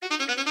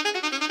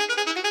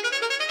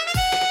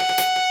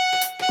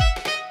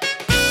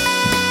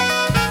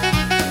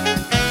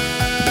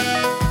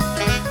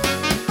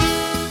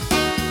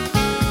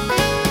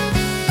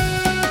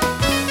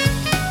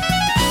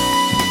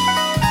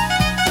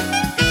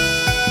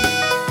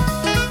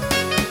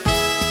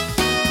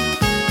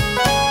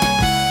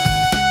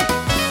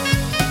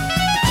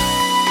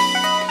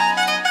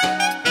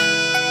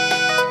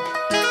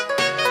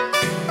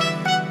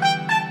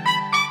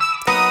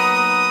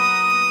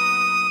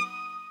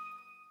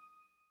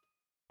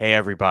Hey,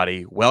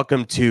 everybody.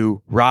 Welcome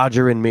to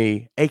Roger and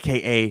Me,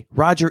 aka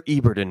Roger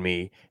Ebert and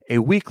Me, a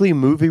weekly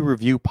movie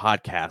review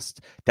podcast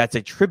that's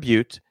a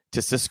tribute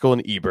to Siskel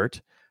and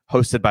Ebert,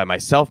 hosted by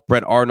myself,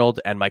 Brett Arnold,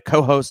 and my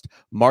co-host,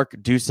 Mark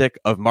Dusick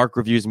of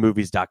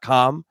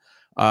MarkReviewsMovies.com.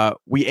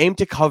 We aim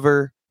to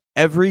cover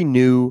every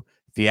new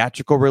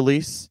theatrical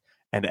release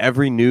and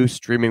every new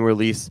streaming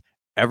release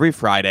every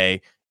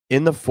Friday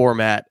in the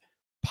format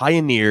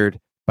pioneered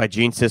by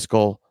Gene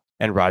Siskel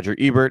and Roger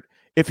Ebert.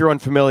 If you're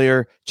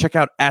unfamiliar, check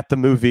out At the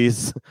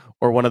Movies,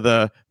 or one of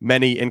the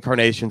many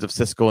incarnations of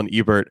Siskel and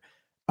Ebert.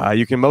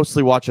 You can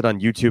mostly watch it on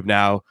YouTube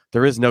now.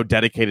 There is no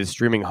dedicated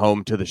streaming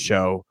home to the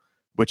show,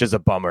 which is a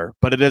bummer,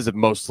 but it is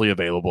mostly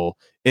available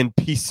in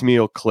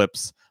piecemeal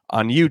clips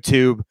on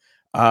YouTube.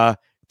 The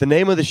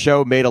name of the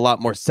show made a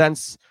lot more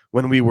sense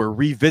when we were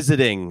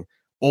revisiting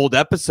old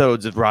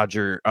episodes of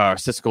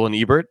Siskel and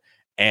Ebert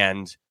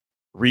and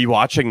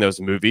rewatching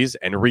those movies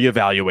and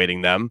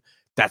reevaluating them.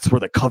 That's where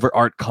the cover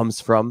art comes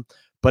from.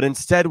 But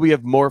instead, we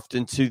have morphed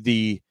into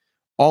the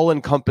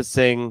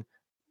all-encompassing,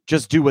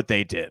 just do what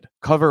they did.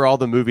 Cover all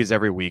the movies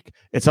every week.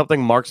 It's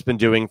something Mark's been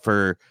doing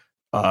for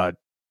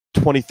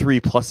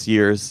 23 plus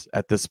years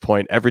at this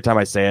point. Every time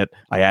I say it,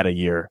 I add a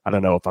year. I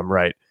don't know if I'm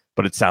right,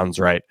 but it sounds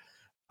right.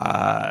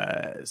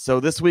 So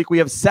this week we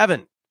have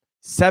seven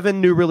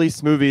new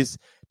release movies,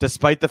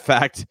 despite the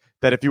fact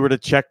that if you were to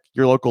check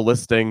your local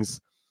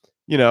listings,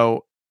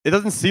 it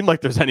doesn't seem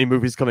like there's any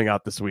movies coming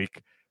out this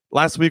week.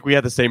 Last week, we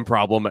had the same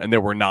problem, and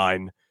there were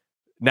 9.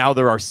 Now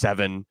there are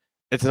 7.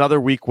 It's another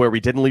week where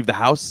we didn't leave the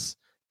house.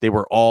 They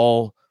were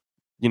all,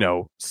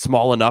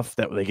 small enough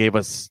that they gave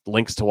us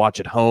links to watch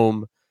at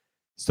home.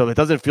 So it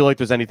doesn't feel like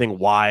there's anything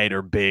wide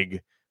or big.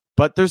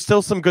 But there's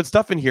still some good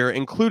stuff in here,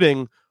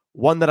 including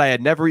one that I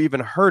had never even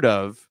heard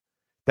of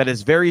that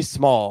is very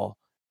small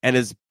and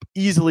is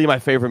easily my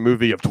favorite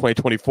movie of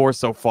 2024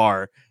 so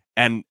far.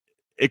 And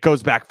it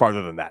goes back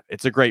farther than that.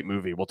 It's a great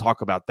movie. We'll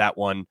talk about that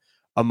one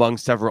among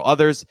several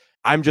others.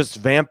 I'm just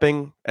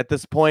vamping at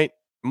this point.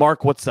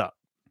 Mark, what's up?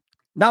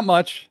 Not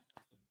much.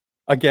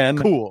 Again,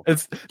 cool.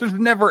 There's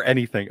never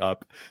anything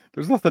up.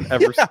 There's nothing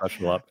ever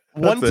special up.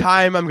 One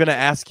time I'm going to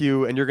ask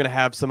you, and you're going to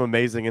have some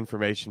amazing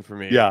information for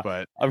me. Yeah,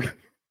 but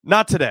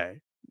not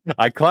today.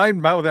 I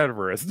climbed Mount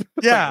Everest.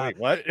 Yeah. Wait,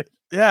 what?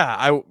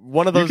 Yeah.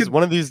 One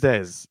of these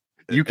days.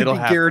 You can be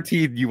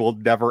guaranteed you will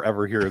never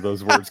ever hear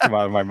those words come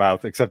out of my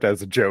mouth, except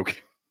as a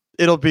joke.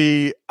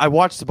 I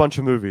watched a bunch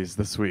of movies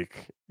this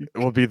week. It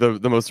will be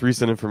the most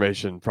recent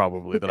information,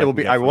 probably.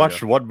 I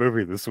watched one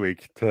movie this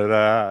week.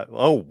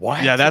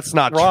 What? Yeah, that's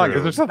not wrong. True.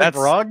 Is there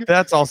something wrong?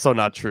 That's also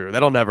not true.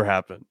 That'll never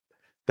happen.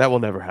 That will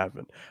never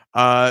happen.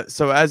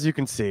 So as you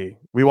can see,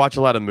 we watch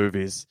a lot of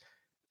movies.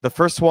 The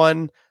first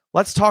one,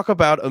 let's talk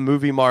about a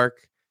movie,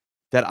 Mark,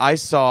 that I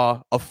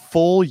saw a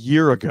full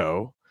year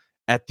ago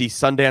at the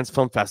Sundance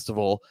Film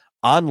Festival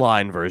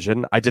online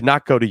version. I did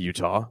not go to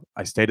Utah.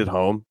 I stayed at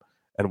home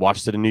and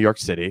watched it in New York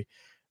City.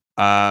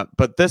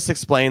 But this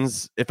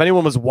explains, if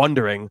anyone was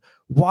wondering,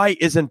 why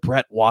isn't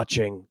Brett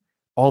watching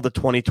all the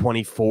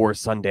 2024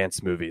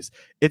 Sundance movies?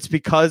 It's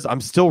because I'm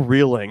still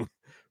reeling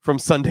from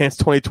Sundance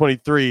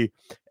 2023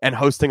 and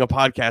hosting a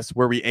podcast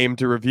where we aim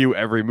to review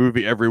every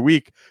movie every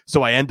week.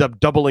 So I end up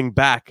doubling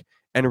back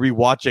and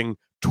rewatching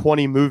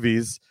 20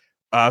 movies,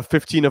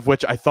 15 of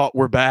which I thought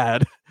were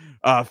bad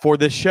for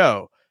this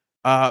show.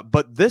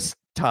 But this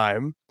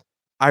time,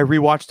 I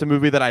rewatched a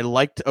movie that I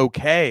liked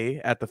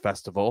okay at the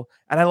festival,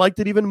 and I liked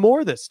it even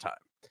more this time.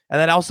 And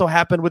that also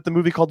happened with the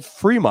movie called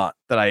Fremont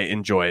that I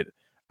enjoyed.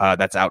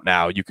 That's out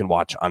now. You can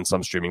watch on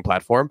some streaming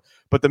platform.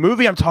 But the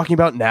movie I'm talking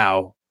about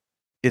now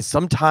is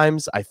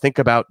Sometimes I Think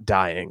About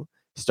Dying,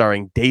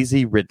 starring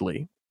Daisy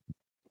Ridley.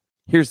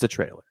 Here's the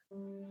trailer.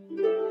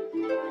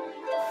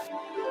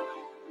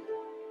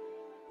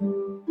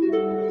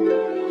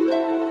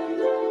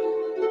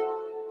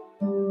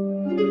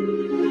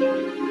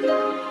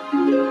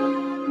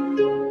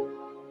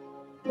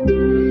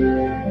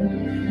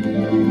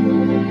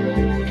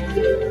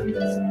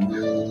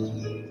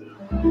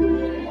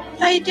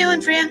 How you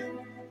doing, Fran?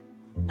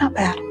 Not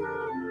bad.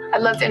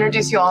 I'd love to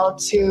introduce you all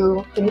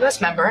to the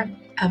newest member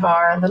of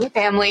our little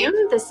family.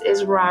 This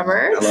is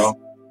Robert. Hello.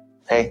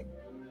 Hey.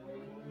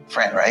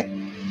 Fran, right?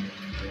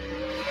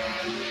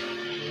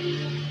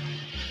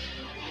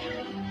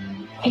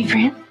 Hey,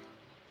 Fran.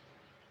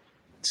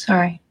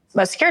 Sorry.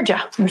 I scared you.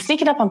 I'm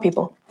sneaking up on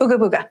people. Booga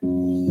booga.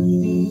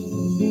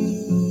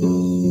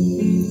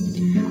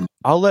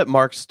 I'll let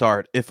Mark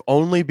start, if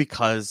only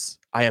because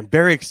I am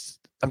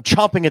I'm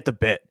chomping at the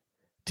bit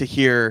to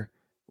hear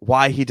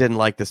why he didn't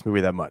like this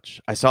movie that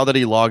much. I saw that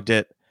he logged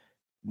it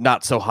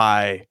not so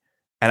high,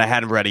 and I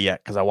hadn't read it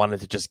yet because I wanted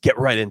to just get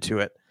right into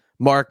it.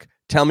 Mark,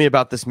 tell me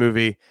about this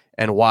movie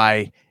and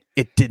why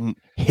it didn't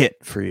hit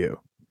for you.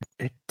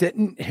 It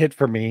didn't hit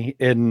for me,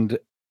 and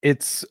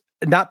it's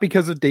not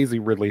because of Daisy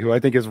Ridley, who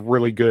I think is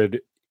really good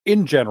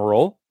in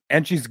general,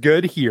 and she's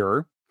good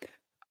here.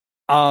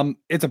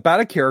 It's about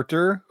a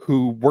character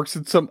who works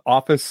in some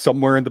office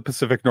somewhere in the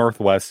Pacific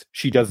Northwest.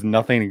 She does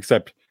nothing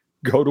except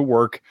go to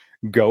work,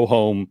 go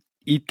home,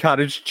 eat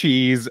cottage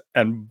cheese,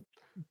 and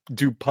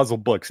do puzzle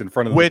books in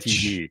front of Which the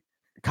TV.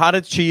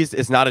 Cottage cheese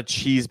is not a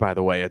cheese, by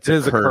the way. It's It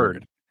is a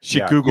curd. She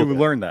Googled you it.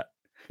 learned that.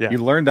 Yeah. You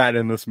learned that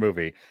in this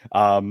movie.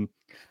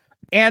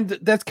 And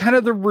that's kind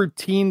of the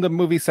routine the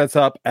movie sets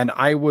up. And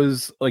I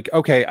was like,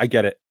 okay, I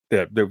get it.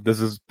 This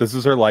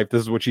is her life.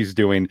 This is what she's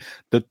doing.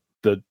 The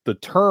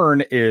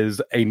turn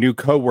is a new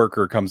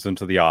coworker comes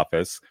into the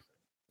office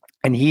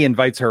and he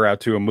invites her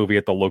out to a movie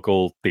at the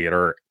local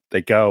theater.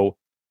 They go,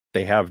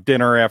 they have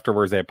dinner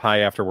afterwards. They have pie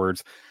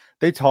afterwards.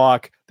 They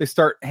talk, they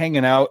start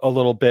hanging out a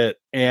little bit,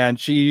 and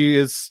she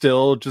is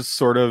still just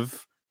sort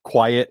of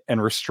quiet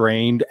and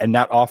restrained and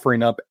not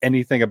offering up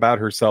anything about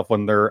herself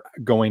when they're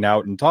going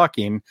out and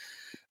talking.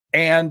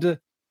 And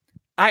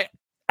I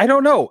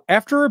don't know.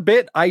 After a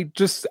bit, I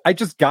just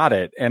got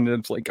it. And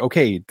it's like,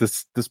 okay,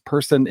 this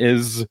person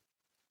is,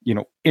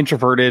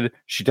 introverted.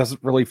 She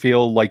doesn't really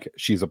feel like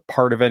she's a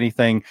part of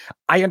anything.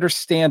 I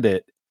understand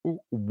it.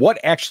 What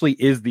actually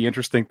is the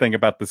interesting thing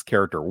about this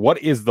character? What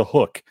is the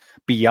hook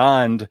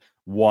beyond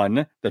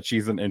one, that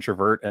she's an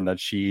introvert and that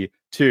she,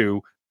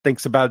 two,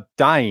 thinks about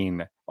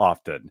dying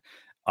often?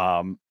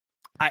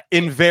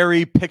 In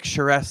very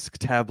picturesque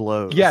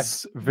tableaus.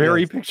 Yes,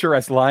 very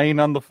picturesque, lying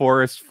on the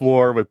forest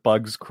floor with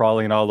bugs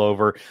crawling all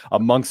over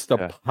amongst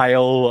a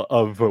pile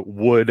of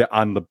wood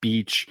on the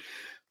beach.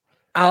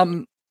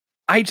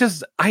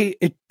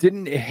 It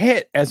didn't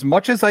hit as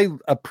much as I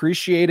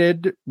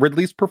appreciated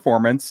Ridley's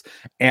performance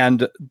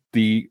and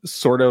the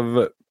sort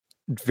of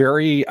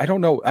very, I don't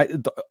know,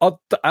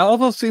 all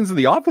those scenes in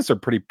the office are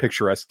pretty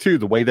picturesque too.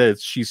 The way that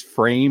she's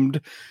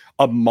framed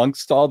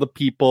amongst all the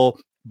people,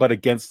 but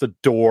against the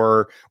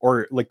door,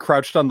 or like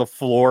crouched on the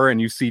floor, and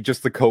you see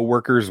just the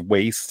coworkers'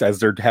 waist as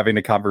they're having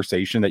a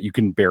conversation that you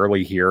can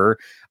barely hear.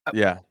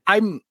 Yeah,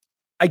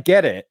 I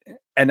get it,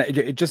 and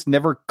it just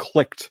never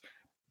clicked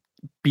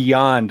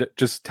beyond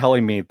just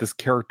telling me this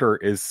character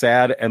is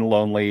sad and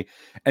lonely,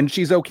 and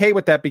she's okay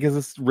with that because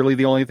it's really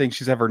the only thing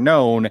she's ever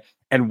known.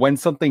 And when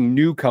something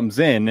new comes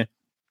in,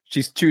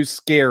 she's too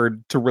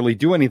scared to really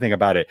do anything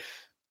about it.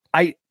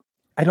 I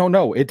don't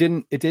know. It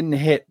didn't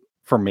hit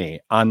for me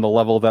on the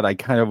level that I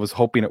kind of was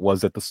hoping it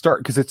was at the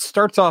start, because it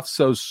starts off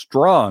so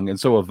strong and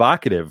so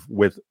evocative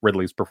with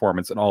Ridley's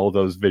performance and all of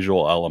those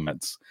visual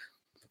elements.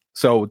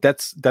 So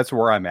that's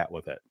where I'm at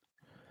with it.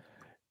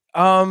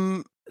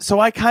 So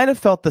I kind of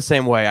felt the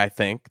same way, I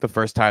think, the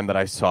first time that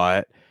I saw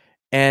it.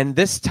 And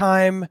this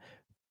time,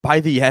 by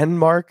the end,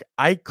 Mark,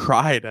 I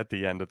cried at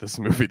the end of this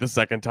movie the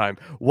second time.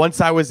 Once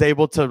I was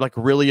able to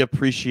really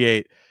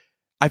appreciate,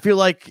 I feel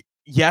like,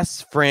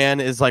 yes, Fran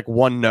is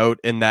one note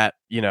in that,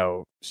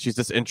 she's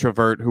this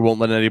introvert who won't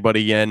let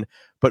anybody in,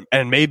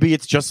 and maybe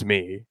it's just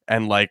me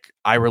and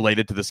I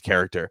related to this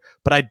character,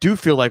 but I do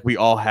feel like we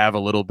all have a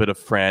little bit of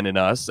Fran in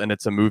us, and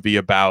it's a movie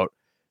about,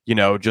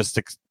 just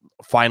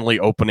finally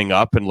opening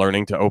up and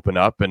learning to open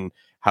up, and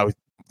how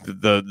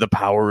the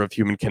power of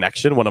human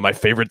connection, one of my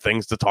favorite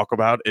things to talk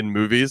about in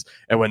movies.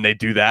 And when they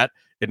do that,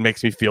 it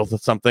makes me feel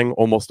something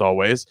almost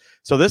always.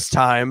 So this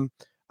time,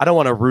 I don't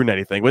want to ruin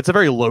anything, but it's a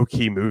very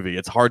low-key movie.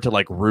 It's hard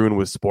to ruin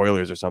with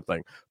spoilers or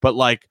something.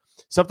 But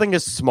something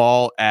as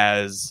small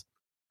as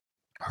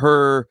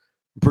her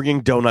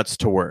bringing donuts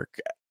to work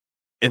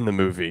in the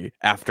movie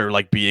after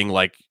being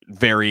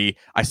very,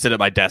 I sit at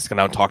my desk and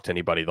I don't talk to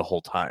anybody the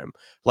whole time.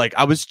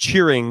 I was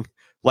cheering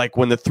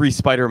when the 3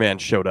 Spider-Man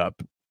showed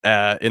up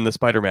in the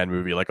Spider-Man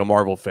movie, like a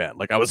Marvel fan.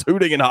 I was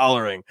hooting and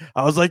hollering.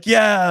 I was like,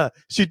 yeah,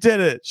 she did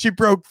it. She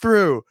broke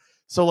through.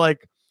 So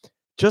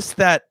just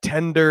that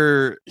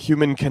tender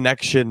human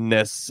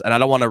connectionness, and I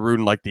don't want to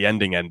ruin the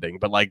ending,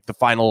 but the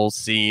final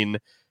scene,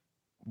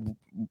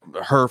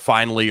 her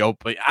finally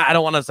open. I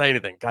don't want to say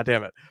anything. God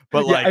damn it!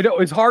 But I know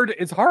it's hard.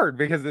 It's hard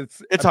because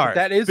it's hard.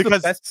 That is the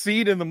best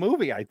scene in the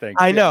movie, I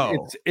think. I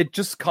know it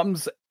just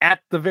comes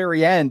at the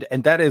very end,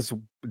 and that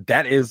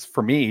is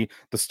for me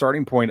the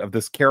starting point of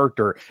this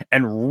character,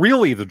 and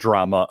really the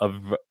drama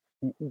of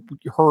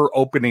her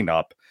opening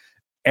up.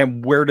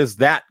 And where does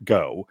that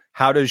go?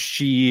 How does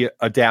she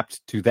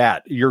adapt to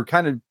that? You're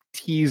kind of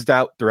teased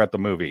out throughout the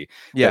movie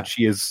that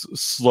she is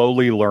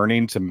slowly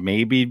learning to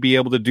maybe be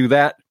able to do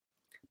that,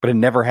 but it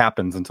never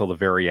happens until the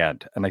very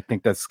end. And I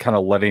think that's kind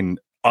of letting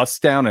us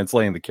down, and it's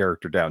letting the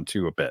character down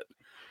too a bit.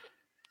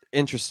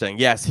 Interesting.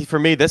 Yes, for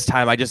me this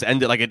time I just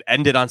ended it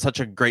ended on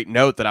such a great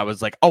note that I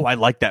was like, oh, I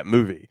like that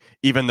movie,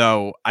 even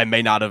though I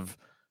may not have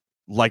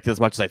liked it as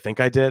much as I think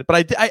I did.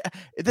 But I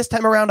this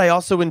time around I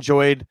also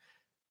enjoyed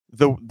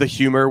the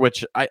humor,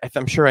 which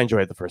I'm sure I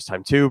enjoyed the first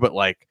time too, but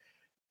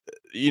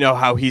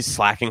how he's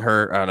slacking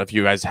her. I don't know if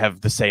you guys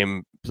have the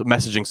same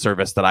messaging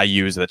service that I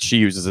use that she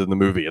uses in the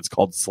movie. It's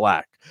called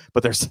Slack,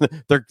 but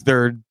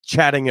they're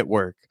chatting at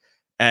work,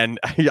 and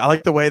I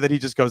like the way that he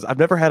just goes, I've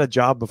never had a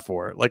job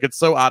before. It's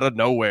so out of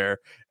nowhere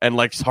and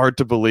it's hard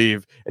to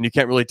believe, and you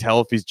can't really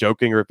tell if he's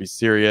joking or if he's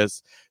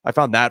serious. I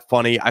found that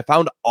funny. I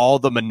found all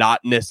the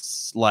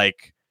monotonous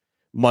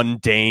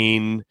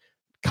mundane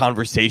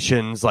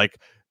conversations,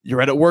 you're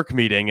at a work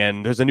meeting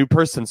and there's a new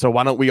person, so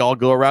why don't we all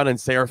go around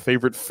and say our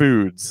favorite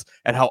foods,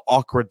 and how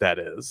awkward that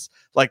is.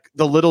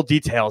 The little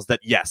details that,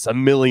 yes, a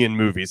million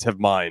movies have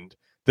mined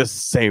this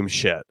same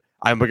shit.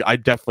 I'm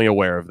definitely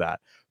aware of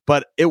that,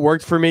 but it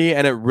worked for me,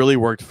 and it really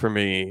worked for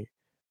me.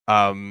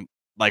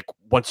 Like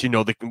once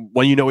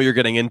when you know what you're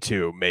getting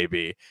into,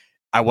 maybe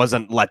I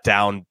wasn't let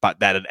down, but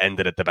that it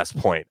ended at the best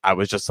point. I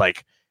was just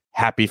like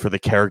happy for the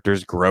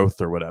character's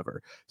growth or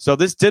whatever. So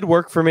this did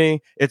work for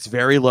me. It's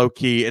very low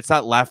key. It's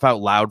not laugh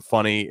out loud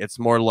funny. It's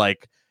more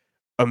like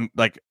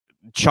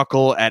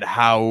chuckle at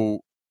how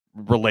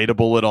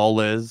relatable it all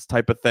is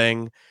type of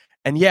thing.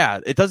 And yeah,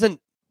 it doesn't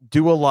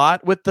do a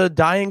lot with the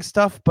dying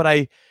stuff,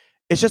 but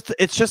it's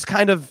just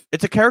kind of,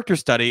 it's a character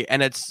study,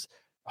 and it's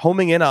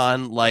homing in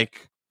on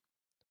like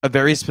a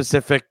very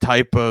specific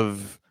type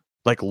of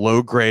like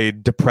low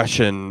grade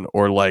depression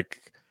or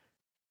like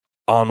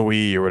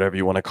ennui or whatever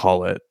you want to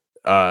call it,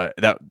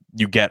 that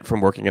you get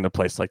from working in a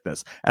place like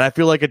this. And I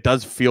feel like it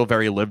does feel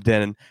very lived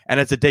in. And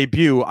it's a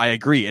debut. I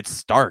agree. It's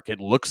stark.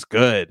 It looks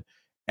good.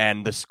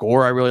 And the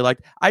score I really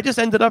liked. I just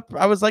ended up,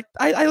 I was like,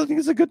 I think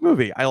it's a good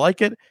movie. I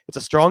like it. It's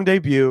a strong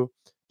debut.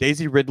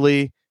 Daisy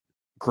Ridley,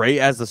 great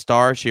as the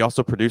star. She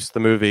also produced the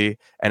movie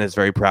and is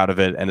very proud of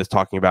it and is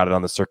talking about it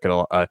on the circuit,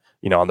 on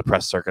the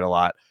press circuit a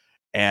lot.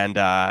 And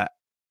I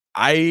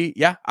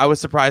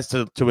was surprised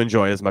to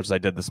enjoy it as much as I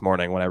did this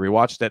morning when I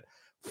rewatched it.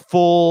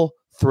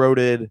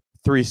 Full-throated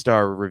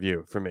 3-star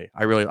review for me.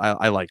 I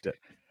liked it.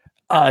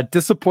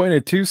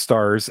 Disappointed 2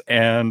 stars,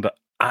 and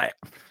I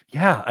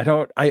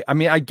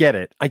mean, I get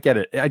it.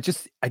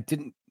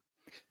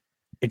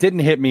 It didn't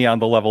hit me on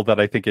the level that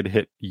I think it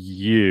hit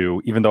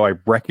you, even though I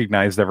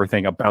recognized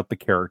everything about the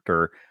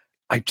character.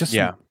 I just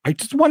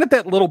wanted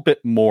that little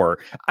bit more.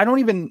 I don't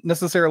even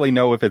necessarily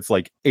know if it's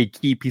like a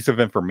key piece of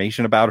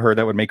information about her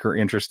that would make her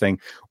interesting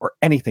or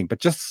anything, but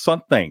just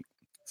something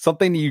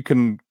that you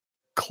can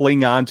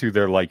cling on to.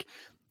 They're like,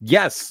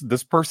 yes,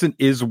 this person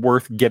is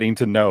worth getting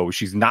to know.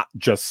 She's not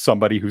just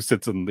somebody who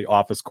sits in the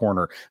office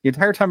corner. The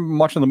entire time I'm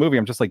watching the movie,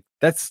 I'm just like,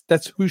 that's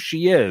who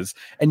she is.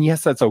 And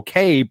yes, that's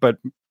okay, but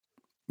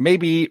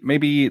maybe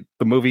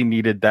the movie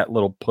needed that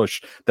little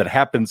push that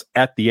happens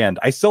at the end.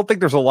 I still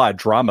think there's a lot of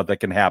drama that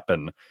can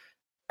happen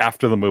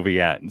after the movie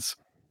ends,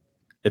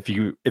 if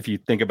you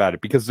think about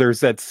it, because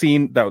there's that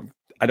scene that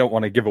I don't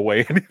want to give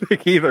away anything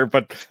either,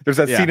 but there's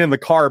that scene in the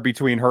car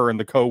between her and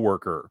the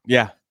coworker,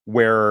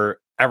 where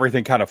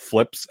everything kind of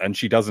flips and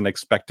she doesn't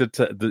expect it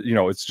to,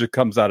 it just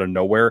comes out of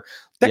nowhere.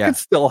 That could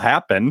still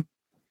happen,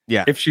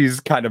 if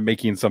she's kind of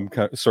making some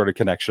sort of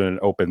connection and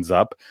opens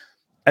up.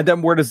 And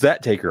then where does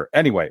that take her?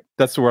 Anyway,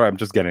 that's where I'm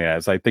just getting at.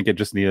 Is I think it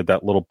just needed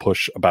that little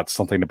push about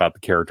something about the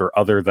character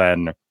other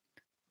than,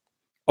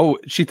 oh,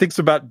 she thinks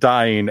about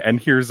dying, and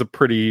here's a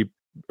pretty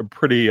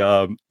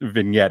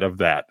vignette of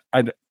that.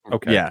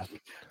 Okay. Yeah.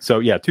 So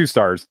yeah, 2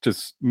 stars.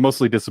 Just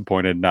mostly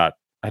disappointed. Not.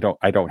 I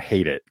don't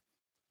hate it.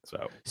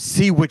 So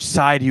see which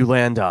side you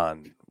land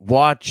on.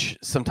 Watch.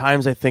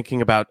 Sometimes I think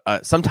about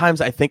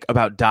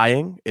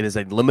dying. It is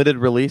a limited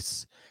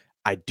release.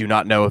 I do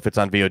not know if it's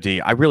on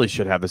VOD. I really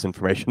should have this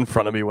information in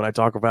front of me when I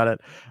talk about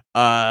it.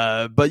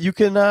 But you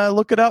can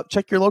look it up.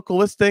 Check your local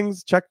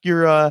listings. Check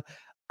your. I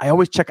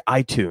always check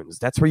iTunes.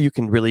 That's where you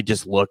can really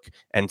just look,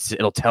 and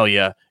it'll tell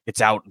you it's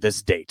out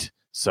this date.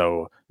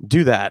 So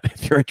do that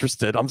if you're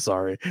interested. I'm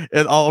sorry,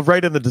 and I'll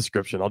write in the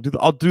description. I'll do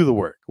the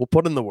work. We'll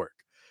put in the work.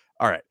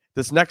 All right.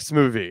 This next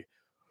movie,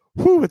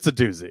 it's a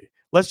doozy.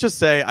 Let's just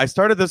say I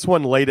started this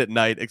one late at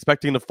night,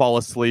 expecting to fall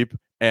asleep,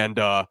 and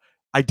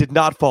I did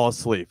not fall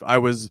asleep. I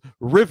was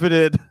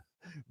riveted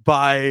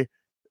by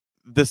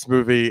this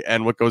movie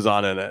and what goes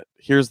on in it.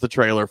 Here's the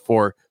trailer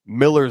for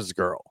Miller's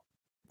Girl.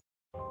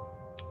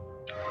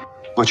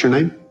 What's your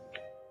name?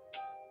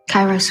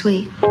 Cairo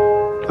Sweet.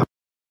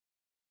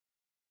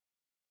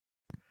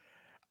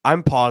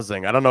 I'm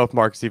pausing. I don't know if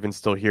Mark's even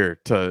still here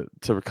to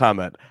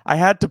comment. I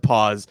had to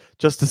pause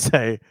just to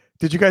say,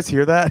 did you guys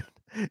hear that?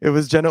 It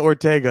was Jenna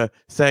Ortega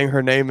saying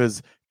her name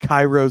is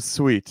Cairo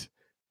Sweet.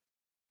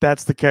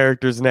 That's the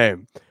character's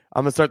name.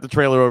 I'm going to start the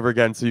trailer over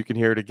again so you can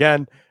hear it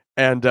again.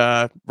 And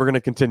we're going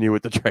to continue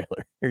with the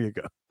trailer. Here you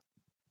go.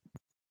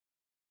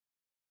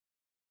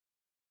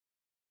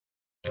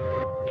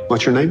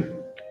 What's your name?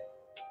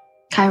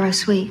 Cairo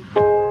Sweet.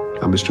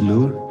 I'm Mr.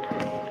 Miller.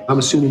 I'm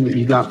assuming that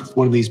you got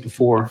one of these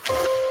before.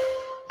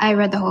 I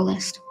read the whole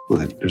list.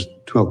 Well, there's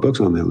 12 books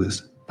on that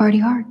list. Party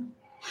hard.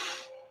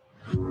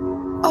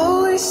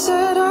 Always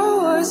said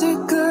I was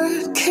a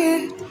good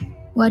kid.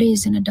 What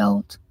is an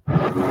adult?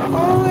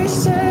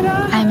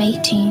 I'm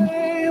 18.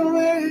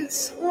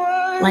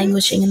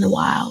 Languishing in the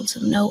wilds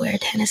of nowhere,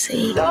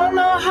 Tennessee. Don't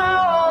know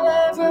how I'll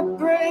ever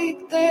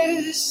break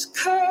this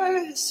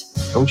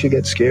curse. Don't you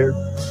get scared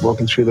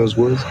walking through those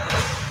woods?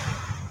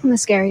 I'm the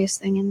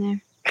scariest thing in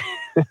there.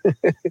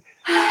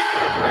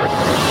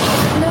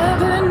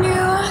 Never knew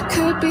I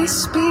could be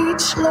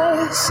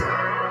speechless.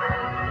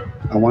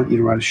 I want you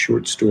to write a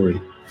short story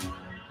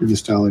in the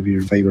style of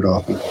your favorite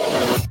author.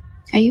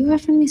 Are you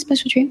offering me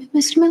special treatment,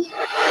 Mr. Miller?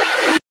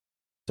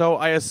 So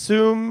I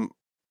assume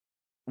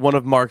one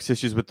of Mark's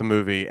issues with the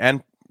movie,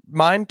 and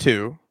mine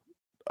too,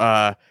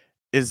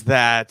 is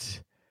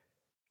that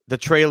the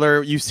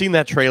trailer, you've seen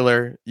that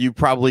trailer, you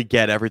probably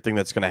get everything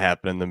that's going to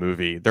happen in the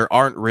movie. There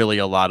aren't really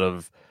a lot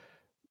of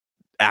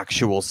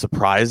actual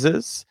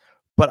surprises,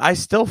 but I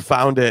still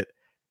found it,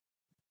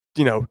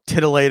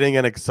 titillating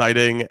and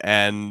exciting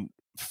and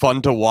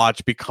fun to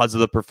watch because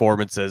of the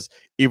performances,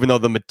 even though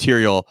the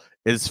material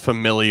is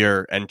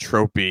familiar and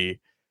tropey.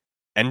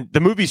 And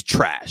the movie's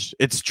trash.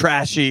 It's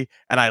trashy,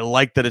 and I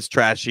like that it's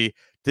trashy.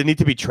 Did it need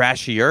to be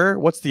trashier?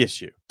 What's the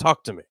issue?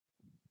 Talk to me.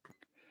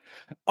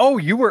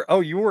 You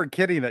were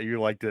kidding that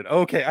you liked it.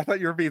 Okay, I thought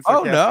you were being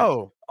sarcastic.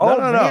 No.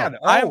 Man.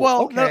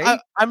 No.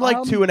 I'm like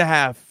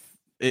 2.5.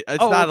 It's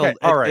not okay.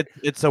 all right.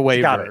 It's a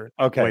waiver. Got it.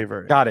 Okay,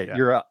 waiver. Got it.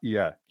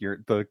 Yeah.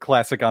 You're the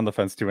classic on the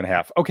fence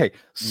 2.5. Okay,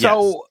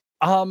 so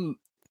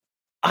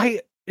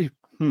yes.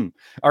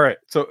 All right.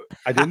 So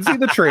I didn't see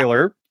the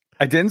trailer.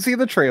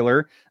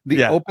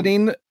 The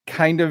opening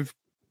kind of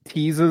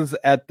teases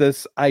at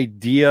this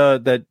idea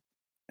that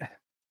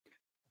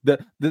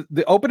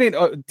the opening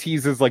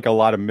teases like a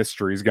lot of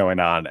mysteries going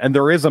on, and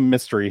there is a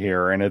mystery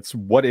here, and it's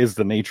what is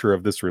the nature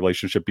of this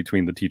relationship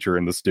between the teacher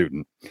and the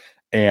student.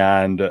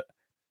 And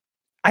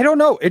I don't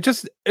know, it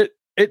just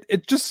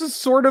is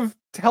sort of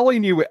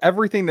telling you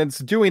everything that's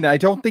doing. I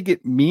don't think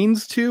it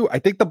means to. I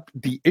think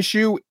the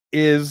issue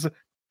is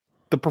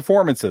the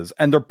performances,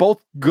 and they're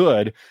both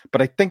good,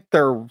 but I think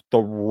they're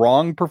the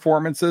wrong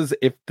performances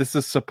if this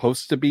is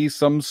supposed to be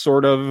some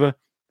sort of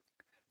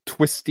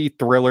twisty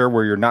thriller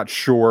where you're not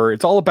sure.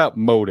 It's all about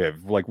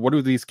motive. Like, what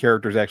do these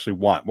characters actually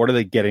want? What are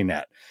they getting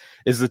at?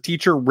 Is the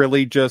teacher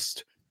really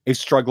just a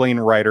struggling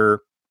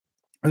writer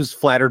who's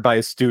flattered by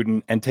a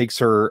student and takes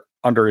her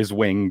under his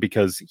wing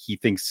because he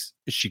thinks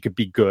she could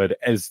be good?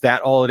 Is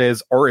that all it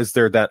is? Or is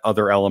there that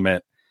other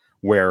element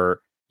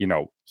where,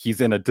 he's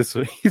in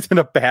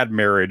a bad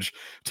marriage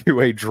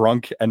to a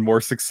drunk and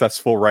more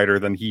successful writer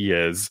than he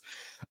is?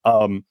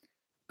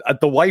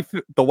 The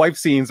wife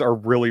scenes are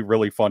really,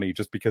 really funny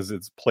just because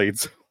it's played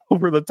so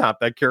over the top.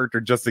 That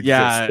character just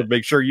exists to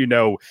make sure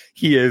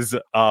he is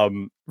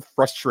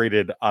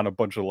frustrated on a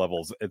bunch of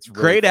levels. It's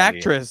really great funny.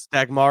 Actress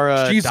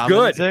Dagmara. She's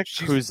good.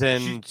 Who's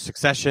in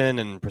Succession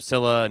and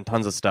Priscilla and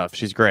tons of stuff.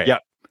 She's great. Yeah.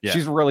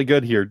 She's really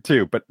good here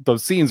too, but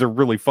those scenes are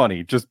really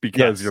funny just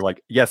because you're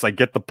like, yes, I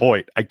get the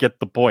point.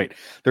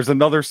 There's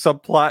another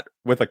subplot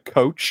with a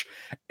coach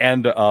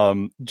and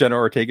Jenna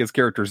Ortega's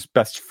character's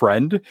best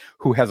friend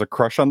who has a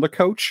crush on the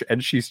coach,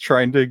 and she's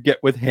trying to get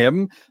with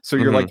him. So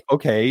you're like,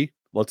 okay,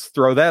 let's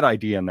throw that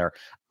idea in there.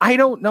 I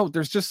don't know.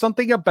 There's just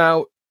something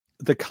about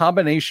the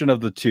combination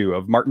of the two,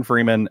 of Martin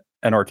Freeman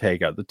and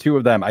Ortega, the two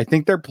of them. I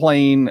think they're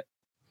playing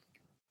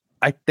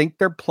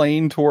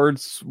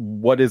towards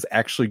what is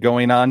actually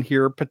going on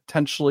here,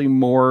 potentially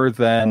more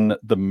than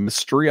the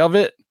mystery of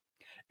it.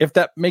 If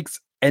that makes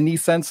any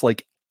sense.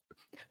 Like,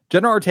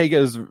 Jenna Ortega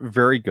is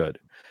very good,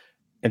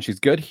 and she's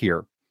good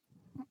here,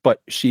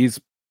 but she's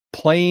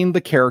playing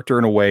the character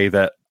in a way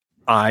that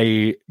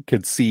I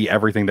could see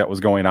everything that was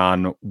going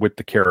on with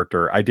the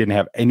character. I didn't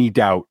have any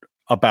doubt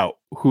about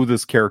who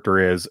this character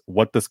is,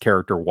 what this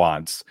character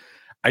wants.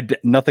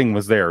 Nothing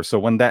was there. So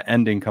when that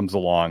ending comes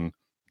along,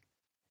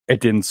 it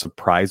didn't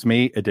surprise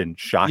me. It didn't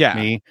shock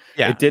me.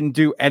 Yeah. It didn't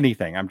do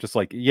anything. I'm just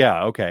like,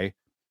 yeah, okay.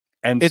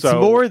 And it's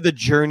more the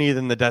journey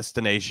than the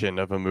destination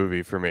of a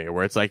movie for me,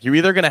 where it's like you're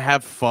either going to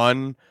have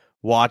fun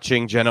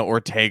watching Jenna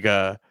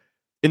Ortega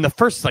in the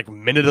first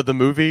minute of the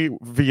movie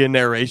via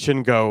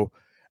narration go,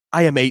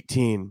 I am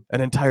 18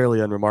 and entirely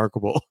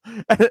unremarkable.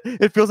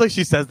 It feels like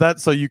she says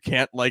that so you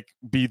can't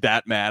be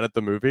that mad at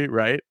the movie,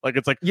 right?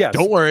 It's like, yes.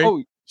 Don't worry.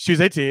 Oh, she's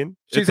 18.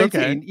 She's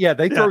 18. Okay. Yeah,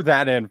 they throw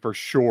that in for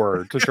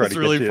sure to try to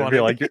really get you funny. To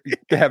be like,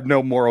 you have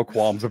no moral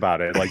qualms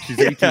about it. Like, she's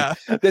 18. Yeah.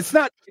 It's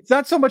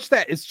not so much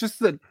that. It's just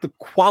that the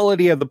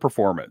quality of the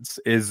performance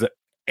is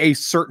a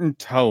certain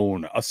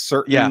tone, a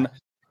certain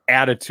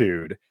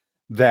attitude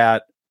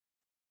that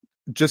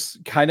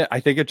just kind of, I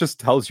think it just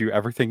tells you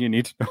everything you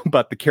need to know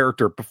about the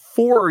character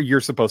before you're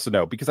supposed to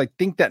know. Because I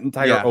think that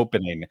entire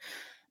opening,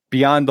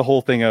 beyond the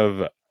whole thing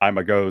of I'm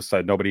a ghost,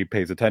 nobody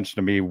pays attention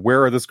to me,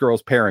 where are this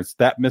girl's parents,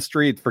 that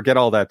mystery, forget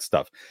all that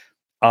stuff.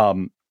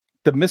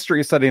 The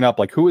mystery is setting up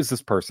who is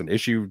this person? Is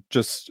she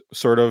just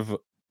sort of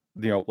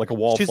like a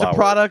wallflower? She's a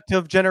product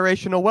of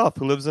generational wealth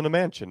who lives in a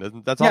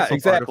mansion. That's also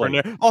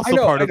exactly.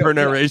 part of her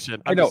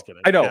narration. I know.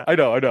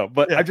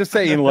 But I'm just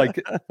saying,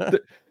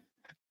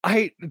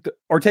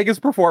 Ortega's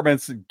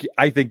performance,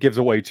 I think, gives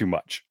away too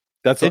much.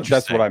 That's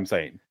what I'm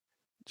saying.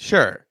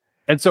 Sure.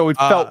 And so it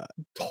felt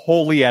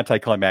totally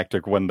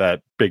anticlimactic when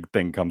that big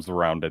thing comes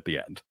around at the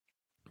end.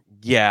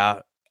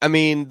 Yeah. I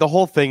mean, the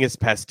whole thing is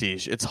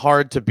pastiche. It's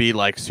hard to be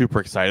super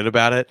excited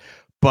about it.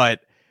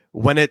 But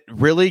when it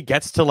really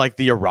gets to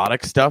the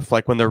erotic stuff,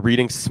 when they're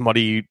reading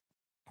smutty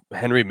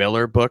Henry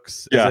Miller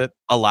books, is it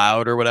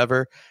aloud or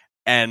whatever?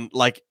 And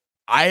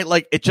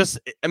it just,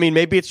 I mean,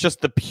 maybe it's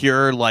just the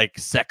pure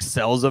sex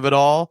sells of it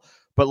all.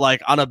 But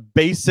on a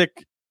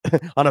basic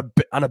on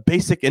a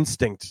basic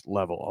instinct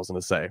level, I was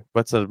going to say,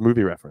 what's a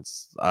movie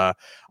reference? On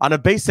a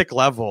basic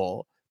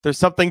level, there's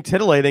something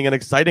titillating and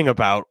exciting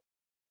about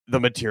the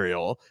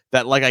material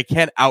that I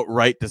can't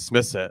outright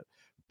dismiss it,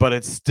 but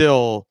it's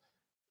still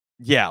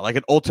yeah, like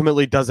it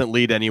ultimately doesn't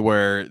lead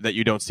anywhere that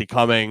you don't see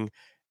coming.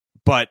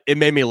 But it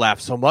made me laugh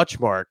so much,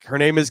 Mark. Her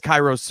name is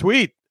Cairo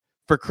Sweet,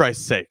 for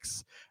Christ's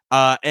sakes.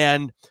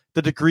 And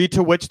the degree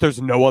to which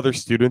there's no other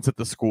students at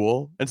the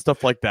school and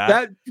stuff like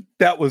that.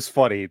 That was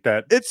funny.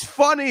 That it's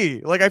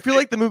funny. Like, I feel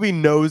like the movie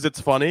knows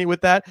it's funny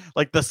with that.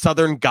 Like the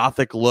Southern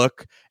Gothic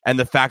look and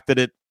the fact that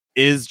it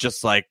is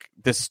just like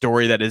this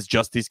story that is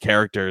just these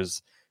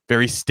characters,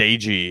 very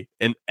stagey,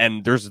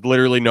 and there's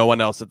literally no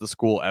one else at the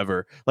school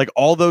ever. Like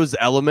all those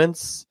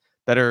elements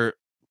that are,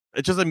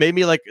 it made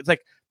me like, it's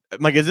like,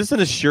 is this an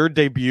assured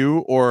debut,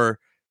 or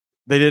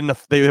they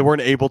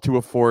weren't able to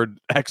afford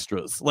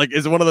extras? Like,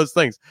 is it one of those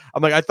things?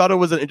 I'm like, I thought it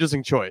was an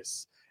interesting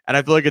choice, and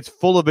I feel like it's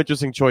full of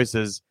interesting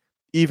choices,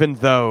 even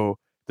though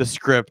the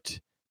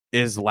script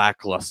is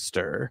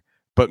lackluster.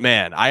 But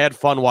man, I had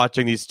fun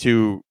watching these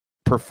two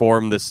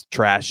perform this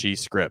trashy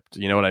script.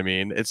 You know what I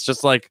mean? It's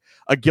just like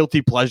a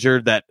guilty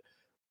pleasure that,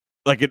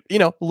 like, it,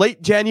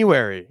 late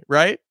January,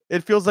 right?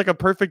 It feels like a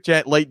perfect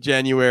late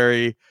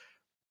January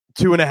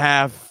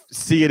 2.5.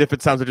 See it if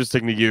it sounds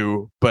interesting to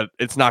you, but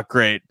it's not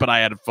great. But I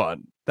had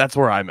fun. That's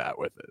where I'm at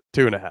with it.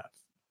 2.5.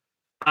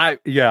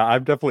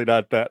 I'm definitely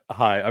not that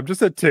high. I'm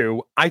just at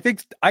 2. I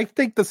think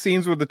the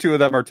scenes where the two of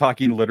them are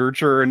talking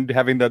literature and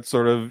having that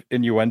sort of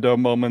innuendo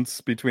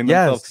moments between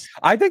themselves. Yes.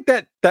 I think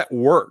that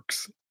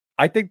works.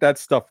 I think that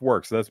stuff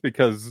works. That's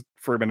because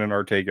Freeman and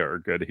Ortega are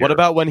good here. What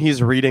about when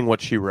he's reading what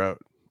she wrote?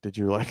 Did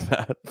you like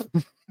that?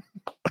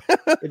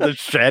 In the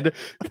shed?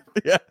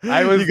 Yeah,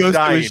 I was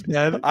dying.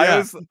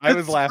 I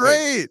was laughing.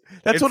 Great.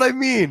 That's what I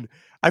mean.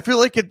 I feel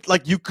like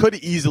you could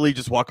easily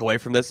just walk away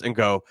from this and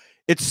go,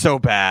 it's so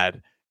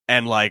bad,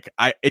 and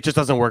it just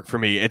doesn't work for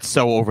me. It's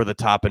so over the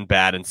top and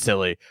bad and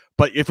silly.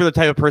 But if you're the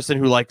type of person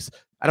who likes,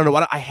 I don't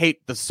know, I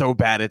hate the so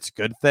bad it's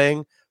good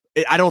thing.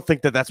 I don't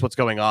think that that's what's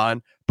going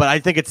on, but I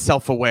think it's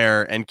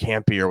self-aware and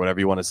campy, or whatever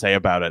you want to say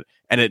about it,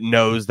 and it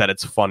knows that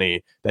it's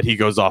funny that he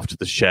goes off to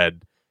the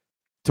shed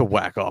to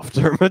whack off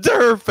to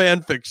her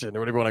fan fiction,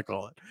 or whatever you want to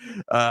call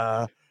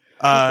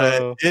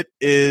it.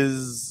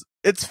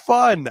 It's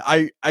fun.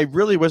 I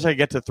really wish I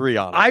get to 3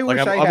 on it.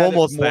 I'm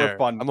almost there.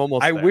 Fun. I'm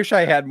almost I there. wish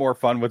I had more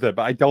fun with it,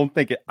 but I don't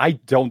think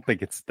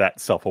it's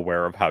that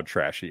self-aware of how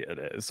trashy it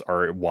is,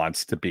 or it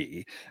wants to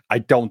be. I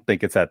don't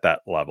think it's at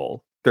that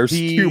level. There's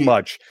too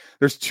much.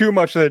 There's too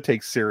much that it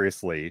takes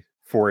seriously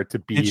for it to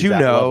be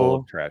level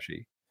of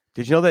trashy.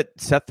 Did you know that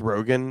Seth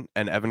Rogen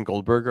and Evan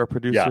Goldberg are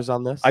producers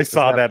on this? I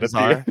saw that at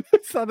I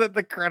saw that in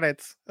the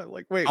credits. I'm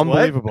like, wait,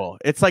 unbelievable.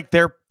 What? It's like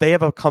they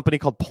have a company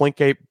called Point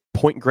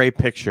Grey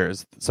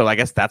Pictures. So I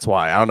guess that's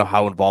why. I don't know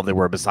how involved they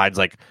were besides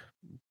like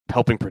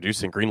helping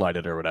produce and greenlight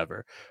it or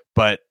whatever.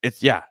 But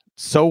it's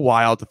so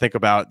wild to think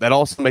about. That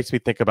also makes me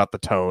think about the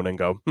tone and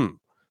go,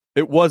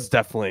 it was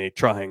definitely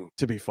trying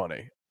to be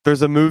funny.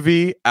 There's a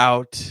movie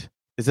out.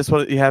 Is this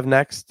what you have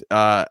next?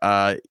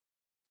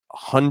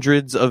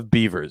 Hundreds of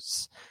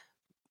Beavers.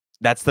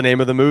 That's the name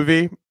of the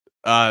movie.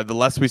 The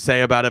less we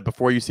say about it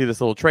before you see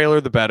this little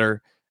trailer, the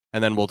better.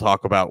 And then we'll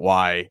talk about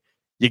why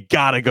you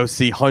gotta go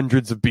see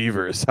Hundreds of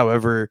Beavers,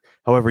 however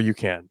you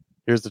can.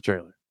 Here's the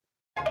trailer.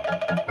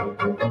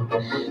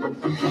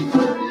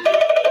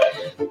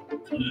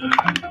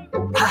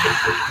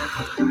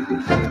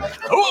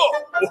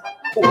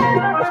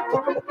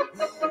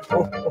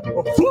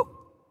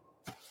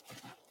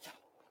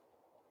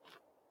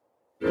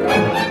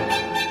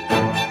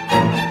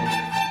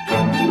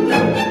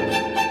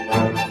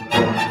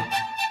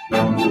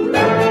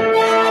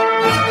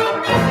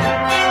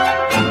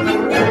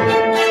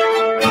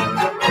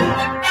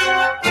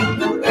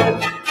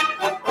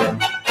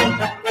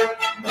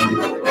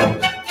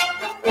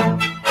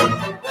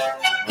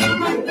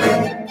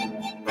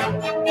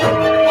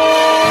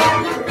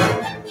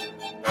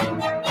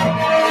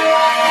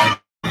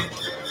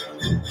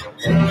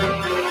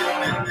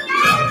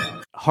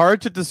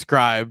 Hard to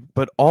describe,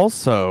 but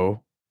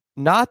also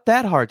not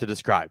that hard to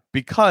describe,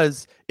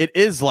 because it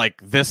is like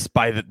this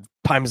by the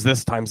times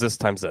this times this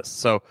times this.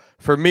 So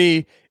for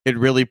me, it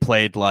really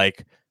played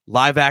like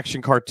live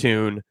action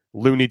cartoon,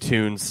 Looney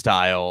Tunes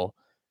style,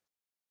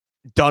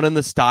 done in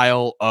the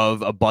style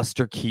of a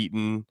Buster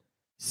Keaton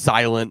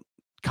silent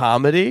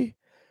comedy,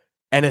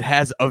 and it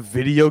has a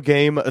video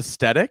game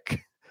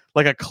aesthetic.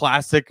 Like a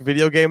classic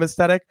video game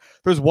aesthetic.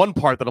 There's one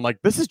part that I'm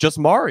like, this is just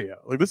Mario.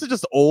 Like, this is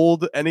just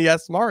old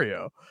NES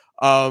Mario.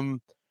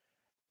 And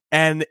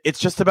it's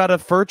just about a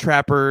fur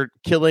trapper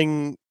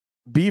killing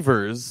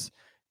beavers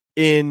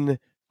in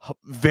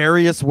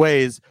various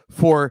ways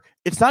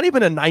it's not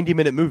even a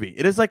 90-minute movie.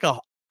 It is like a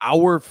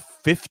hour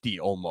 50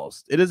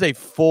 almost. It is a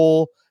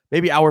full,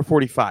 maybe hour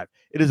 45.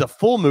 It is a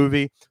full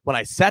movie. When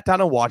I sat down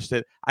and watched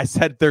it, I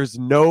said, there's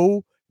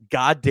no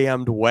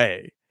goddamned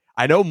way.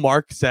 I know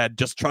Mark said,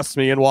 just trust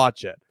me and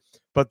watch it,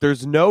 but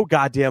there's no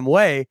goddamn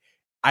way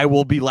I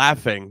will be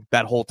laughing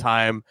that whole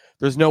time.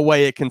 There's no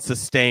way it can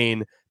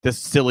sustain this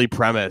silly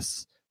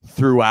premise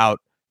throughout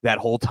that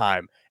whole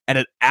time. And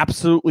it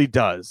absolutely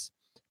does,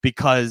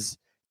 because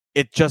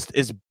it just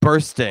is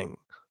bursting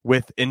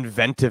with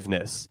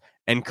inventiveness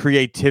and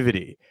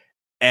creativity.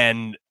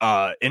 and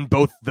in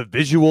both the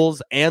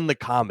visuals and the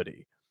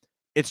comedy.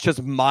 It's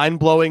just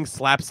mind-blowing,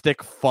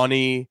 slapstick,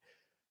 funny.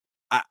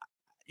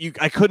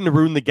 I couldn't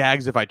ruin the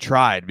gags if I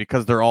tried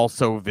because they're all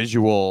so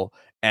visual,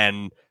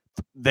 and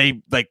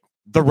they like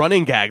the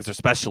running gags,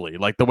 especially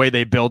like the way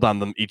they build on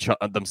them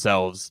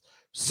themselves.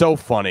 So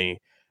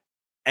funny,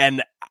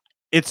 and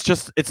it's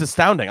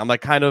astounding. I'm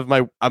like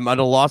I'm at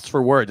a loss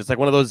for words. It's like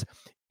one of those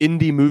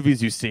indie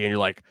movies you see, and you're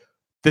like,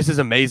 this is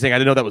amazing. I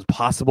didn't know that was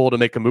possible to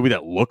make a movie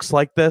that looks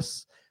like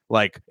this.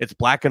 Like it's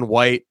black and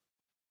white,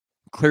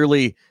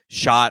 clearly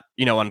shot,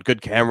 on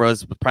good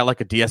cameras, probably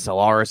like a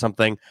DSLR or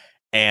something,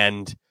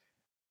 and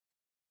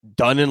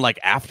done in like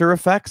After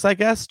Effects, I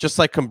guess. Just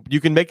like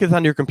you can make this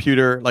on your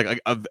computer. Like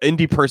an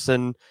indie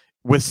person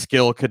with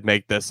skill could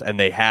make this, and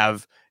they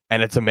have,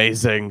 and it's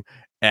amazing.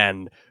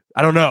 And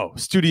I don't know,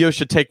 studios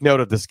should take note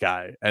of this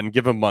guy and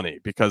give him money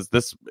because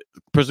this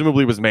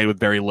presumably was made with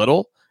very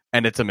little,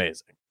 and it's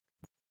amazing.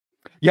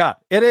 Yeah,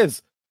 it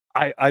is.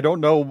 I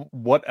don't know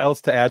what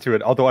else to add to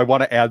it, although I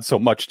want to add so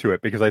much to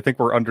it because I think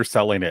we're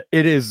underselling it.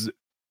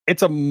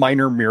 It's a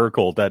minor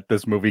miracle that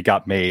this movie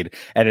got made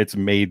and it's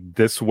made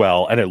this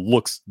well and it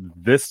looks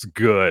this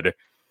good.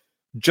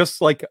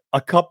 Just like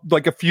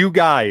a few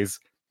guys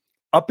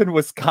up in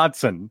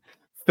Wisconsin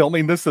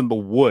filming this in the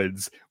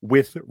woods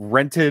with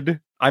rented,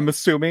 I'm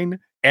assuming,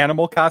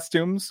 animal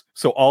costumes.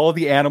 So all of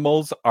the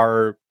animals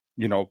are,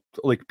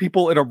 like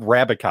people in a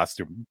rabbit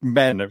costume,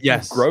 men,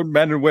 yes, grown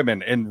men and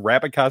women in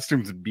rabbit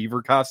costumes and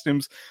beaver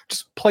costumes,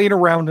 just playing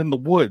around in the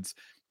woods.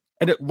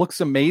 And it looks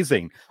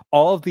amazing.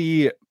 All of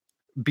the,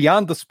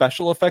 beyond the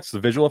special effects, the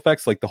visual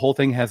effects, like the whole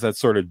thing has that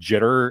sort of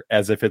jitter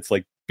as if it's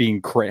like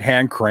being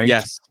hand cranked.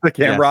 Yes. The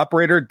camera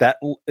operator,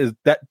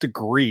 that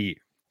degree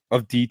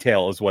of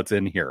detail is what's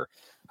in here.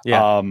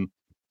 Yeah.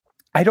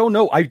 I don't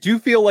know. I do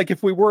feel like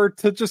if we were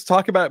to just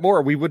talk about it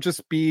more, we would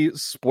just be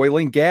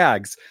spoiling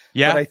gags.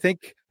 Yeah. But I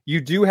think you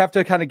do have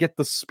to kind of get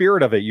the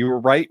spirit of it. You were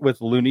right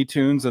with Looney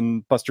Tunes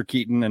and Buster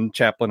Keaton and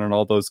Chaplin and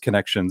all those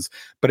connections.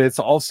 But it's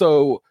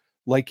also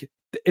like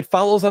it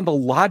follows on the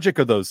logic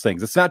of those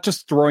things. It's not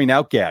just throwing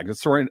out gags.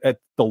 It's throwing at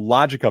the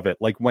logic of it.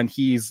 Like when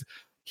he's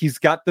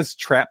got this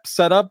trap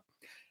set up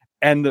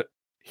and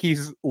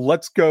he's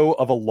lets go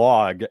of a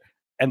log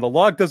and the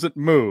log doesn't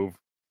move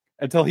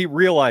until he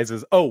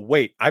realizes, oh,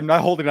 wait, I'm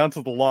not holding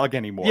onto the log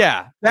anymore.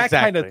 Yeah, that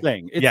exactly. kind of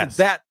thing. It's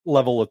that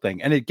level of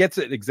thing. And it gets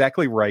it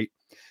exactly right.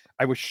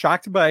 I was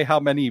shocked by how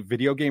many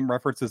video game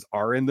references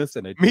are in this.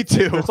 And me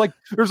too.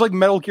 There's like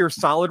Metal Gear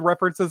Solid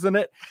references in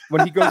it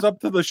when he goes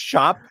up to the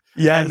shop.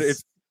 Yes. And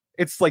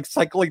it's like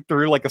cycling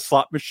through like a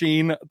slot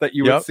machine that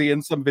you would see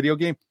in some video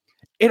game.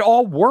 It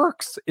all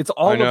works. It's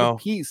all of a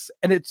piece.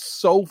 And it's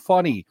so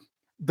funny.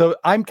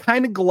 I'm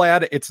kind of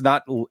glad it's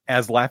not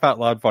as laugh out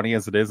loud funny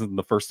as it is in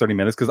the first 30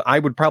 minutes, because I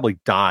would probably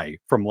die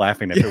from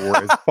laughing if it were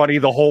as funny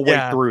the whole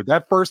way through.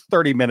 That first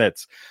 30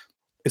 minutes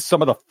is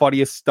some of the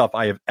funniest stuff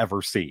I have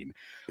ever seen.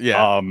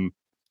 Yeah.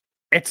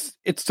 It's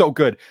so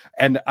good.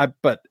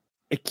 But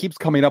it keeps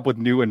coming up with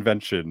new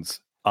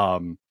inventions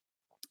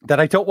that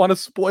I don't want to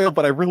spoil,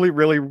 but I really,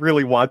 really,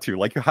 really want to.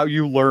 Like how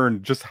you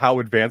learn just how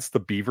advanced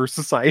the Beaver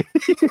Society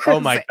is oh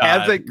my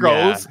God. as it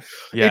goes.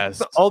 Yeah. Yes.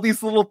 All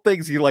these little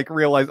things you like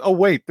realize, oh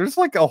wait, there's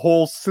like a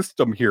whole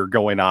system here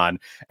going on.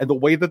 And the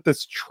way that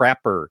this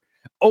trapper,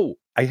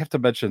 I have to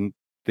mention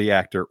the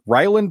actor,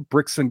 Ryland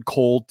Brixton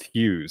Cole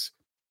Hughes.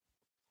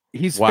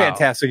 He's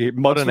fantastic. He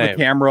mugs the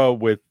camera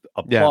with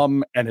a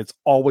plum, and it's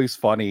always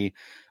funny.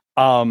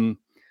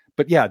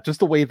 But yeah, just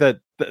the way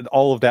that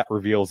all of that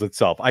reveals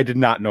itself. I did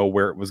not know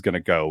where it was going to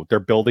go. They're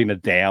building a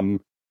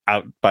dam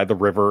out by the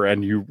river,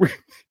 and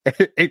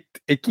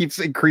it keeps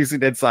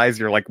increasing in size.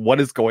 You're like, what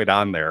is going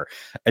on there?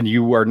 And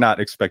you are not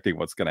expecting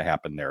what's going to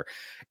happen there.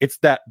 It's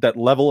that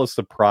level of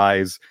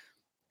surprise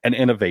and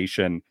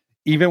innovation.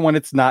 Even when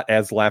it's not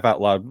as laugh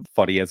out loud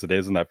funny as it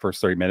is in that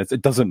first 30 minutes,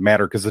 it doesn't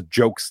matter because the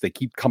jokes, they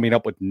keep coming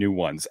up with new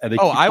ones and they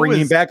keep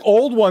bringing back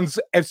old ones.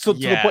 And so to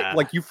the point,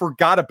 like you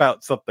forgot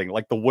about something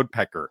like the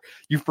woodpecker,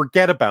 you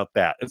forget about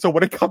that. And so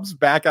when it comes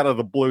back out of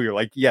the blue, you're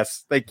like,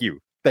 yes, thank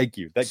you. Thank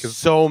you.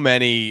 So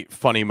many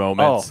funny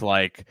moments,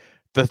 like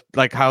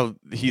how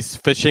he's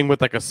fishing with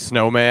like a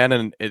snowman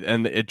and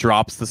it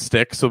drops the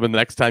stick. So the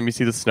next time you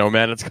see the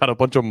snowman, it's got a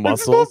bunch of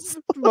muscles.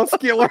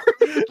 Muscular.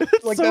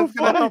 It's like so that's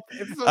funny.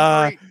 It's so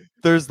great.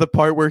 There's the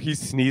part where he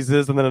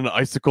sneezes and then an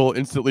icicle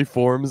instantly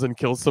forms and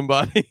kills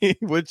somebody,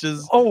 which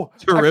is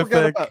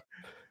terrific.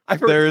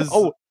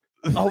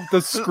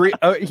 The scream.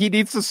 He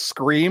needs to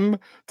scream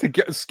to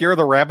scare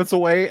the rabbits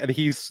away, and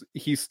he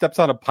steps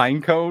on a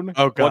pine cone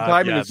one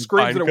time and it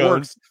screams and it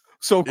works.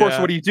 So of course,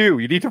 what do?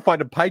 You need to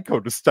find a pine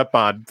cone to step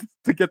on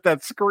to get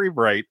that scream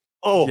right.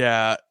 Oh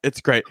yeah,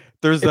 it's great.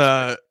 There's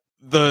I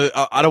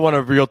don't want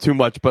to reveal too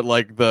much, but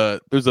like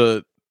there's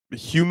a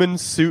human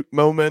suit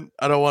moment.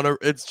 I don't want to.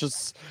 It's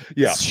just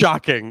it's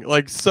shocking,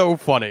 like so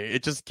funny.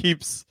 It just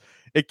keeps.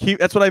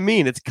 That's what I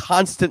mean. It's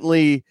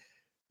constantly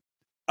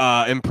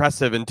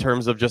impressive in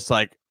terms of just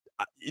like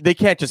they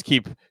can't just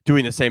keep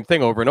doing the same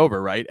thing over and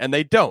over, right? And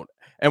they don't.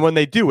 And when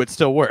they do, it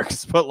still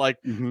works. But like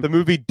the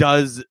movie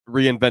does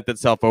reinvent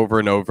itself over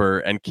and over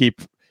and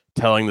keep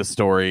telling the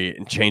story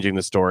and changing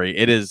the story.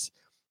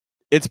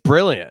 It's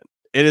brilliant.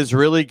 It is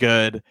really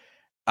good.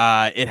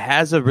 It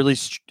has a really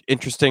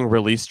interesting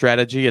release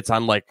strategy. It's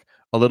on like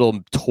a little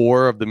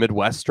tour of the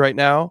Midwest right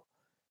now.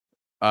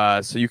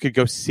 So you could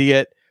go see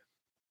it.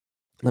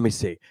 Let me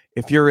see.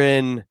 If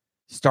you're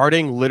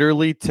starting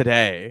literally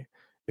today,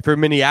 if you're in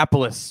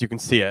Minneapolis, you can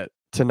see it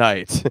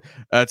tonight.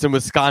 It's in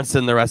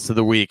Wisconsin the rest of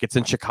the week. It's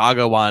in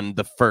Chicago on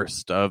the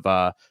 1st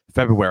of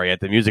February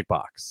at the Music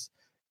Box.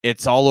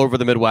 It's all over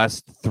the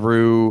Midwest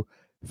through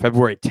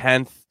February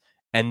 10th,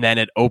 and then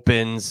it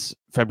opens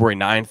February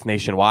 9th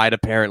nationwide.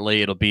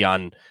 Apparently, it'll be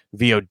on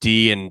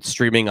VOD and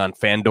streaming on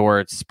Fandor.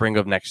 It's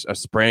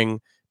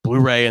spring,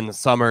 Blu-ray in the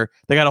summer.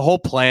 They got a whole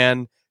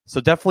plan. So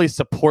definitely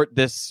support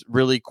this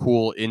really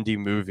cool indie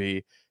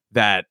movie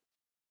that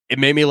it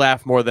made me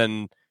laugh more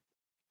than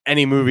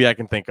any movie I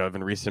can think of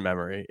in recent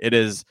memory.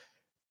 Is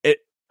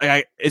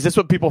this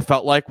what people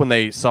felt like when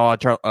they saw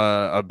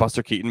a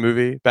Buster Keaton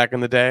movie back in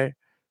the day?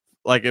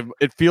 Like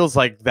it feels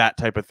like that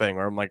type of thing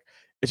where I'm like,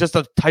 it's just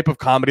a type of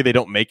comedy they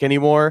don't make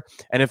anymore.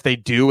 And if they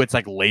do, it's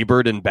like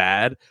labored and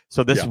bad.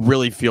 So this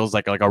really feels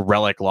like a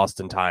relic lost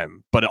in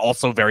time, but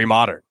also very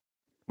modern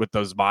with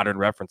those modern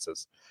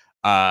references.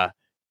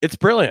 It's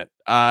brilliant.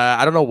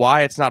 I don't know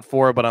why it's not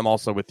 4, but I'm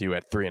also with you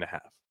at 3.5.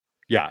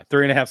 Yeah,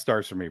 3.5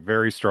 stars for me.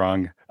 Very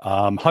strong.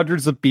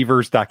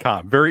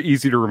 Hundredsofbeavers.com. Very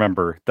easy to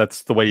remember.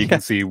 That's the way you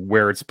can see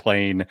where it's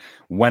playing,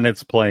 when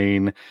it's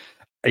playing.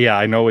 Yeah,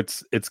 I know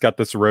it's got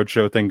this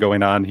roadshow thing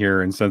going on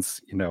here, and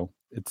since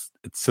it's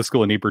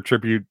Siskel and Ebert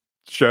tribute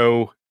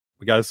show,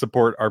 we got to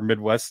support our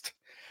Midwest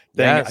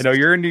thing. Yes. I know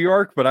you're in New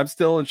York, but I'm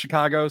still in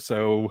Chicago,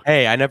 so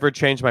hey, I never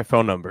changed my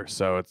phone number,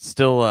 so it's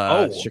still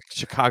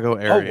Chicago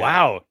area. Oh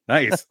wow,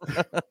 nice.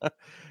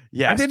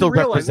 Yeah, I didn't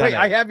realize. Wait,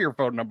 I have your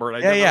phone number.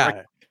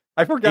 And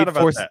I forgot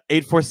about that.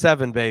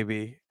 847,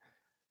 baby.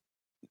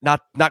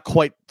 Not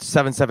quite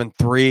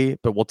 773,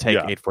 but we'll take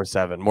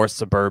 847. More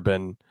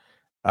suburban.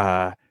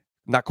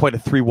 Not quite a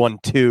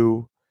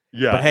 312.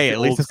 Yeah, but hey, at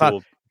least it's not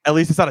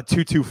a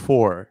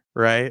 224,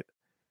 right?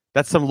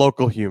 That's some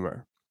local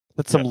humor.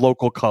 That's some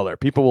local color.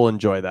 People will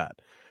enjoy that.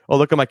 Oh,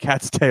 look at my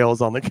cat's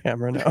tails on the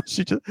camera now.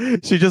 She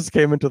just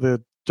jumped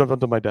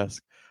onto my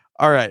desk.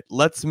 All right,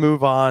 let's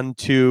move on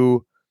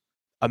to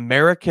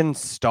American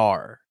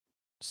Star,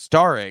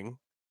 starring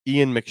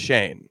Ian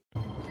McShane.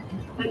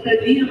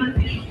 Natalia will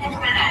be here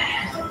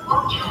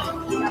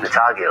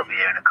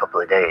in a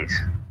couple of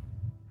days.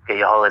 Get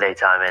your holiday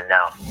time in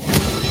now.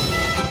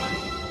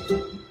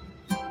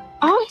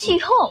 Aren't you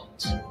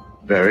hot?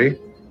 Very.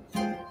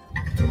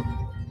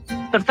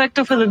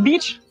 Perfecto for the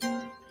beach.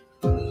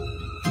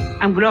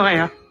 I'm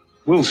Gloria.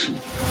 Wilson.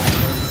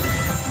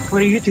 What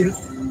do you do?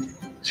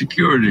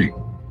 Security.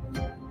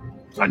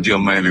 I deal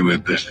mainly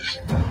with business.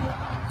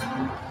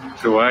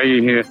 So why are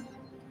you here?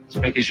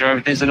 Just making sure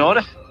everything's in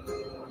order?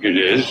 It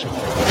is.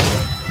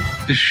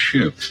 This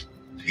ship,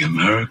 the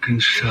American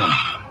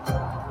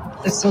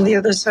Star. It's on the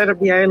other side of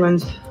the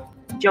island.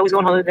 Joe's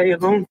on holiday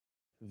alone.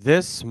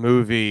 This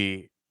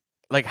movie,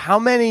 like how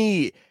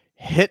many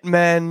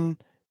hitmen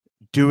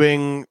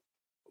doing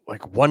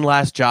like one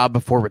last job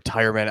before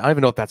retirement? I don't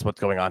even know if that's what's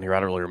going on here. I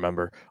don't really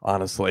remember,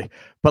 honestly.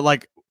 But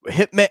like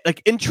hitman,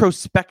 like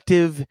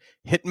introspective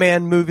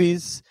hitman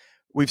movies,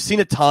 we've seen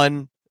a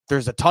ton.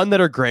 There's a ton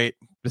that are great.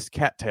 This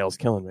cattail's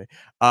killing me.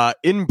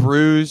 In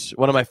Bruges,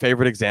 one of my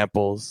favorite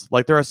examples.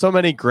 Like there are so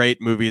many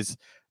great movies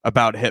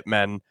about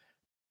hitmen.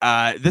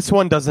 This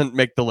one doesn't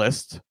make the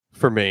list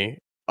for me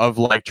of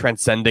like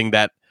transcending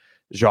that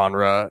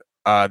genre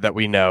that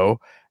we know.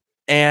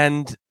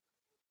 And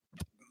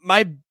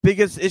my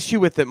biggest issue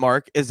with it,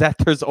 Mark, is that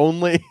there's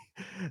only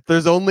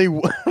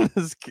one.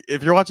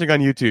 If you're watching on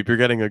YouTube, you're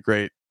getting a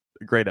great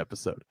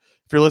episode.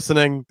 If you're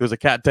listening, there's a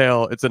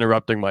cattail. It's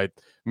interrupting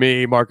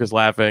me. Mark is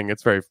laughing.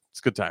 It's a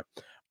good time.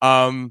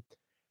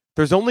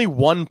 There's only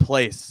one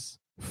place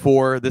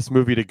for this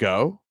movie to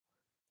go,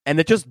 and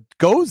it just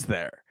goes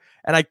there.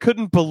 And I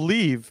couldn't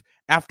believe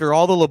after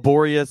all the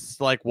laborious,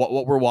 like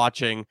what we're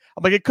watching,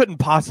 I'm like, it couldn't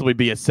possibly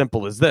be as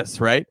simple as this,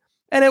 right?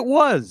 And it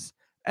was.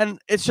 And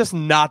it's just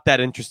not that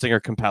interesting or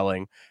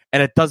compelling.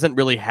 And it doesn't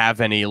really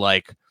have any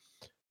like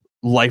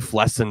life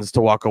lessons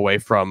to walk away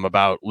from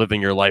about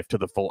living your life to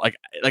the full.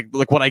 Like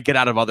what I get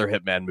out of other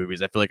Hitman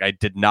movies, I feel like I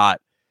did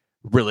not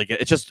really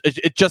get.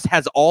 It just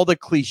has all the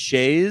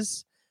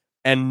cliches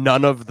and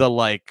none of the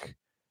like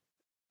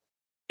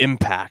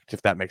impact,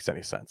 if that makes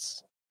any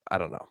sense. I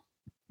don't know.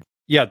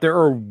 Yeah, there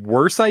are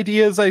worse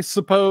ideas, I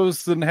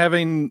suppose, than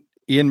having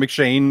Ian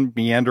McShane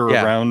meander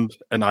around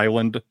an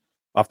island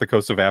off the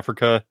coast of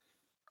Africa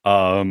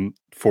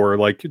for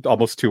like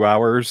almost 2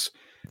 hours.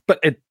 But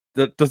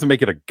that doesn't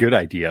make it a good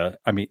idea.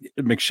 I mean,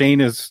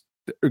 McShane is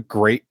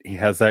great. He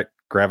has that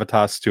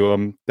gravitas to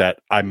him that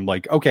I'm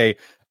like, okay,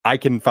 I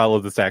can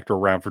follow this actor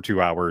around for 2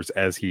 hours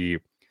as he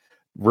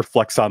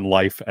reflects on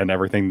life and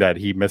everything that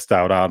he missed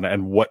out on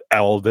and what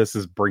all this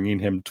is bringing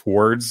him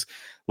towards,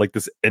 like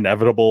this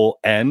inevitable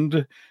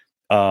end.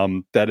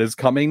 that is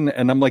coming,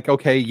 and I'm like,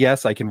 okay,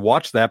 yes, I can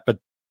watch that, but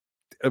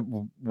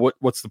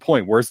what's the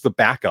point? Where's the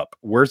backup?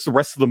 Where's the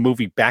rest of the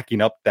movie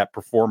backing up that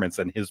performance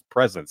and his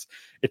presence?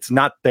 It's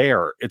not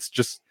there. It's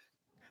just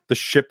the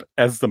ship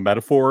as the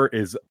metaphor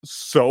is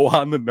so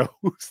on the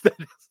nose that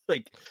it's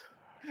like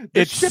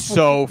it's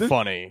so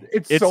funny.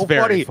 It's so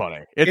very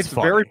funny. It's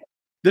funny.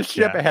 This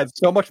ship had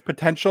so much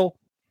potential.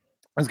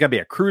 It was gonna be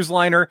a cruise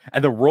liner,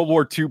 and then World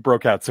War II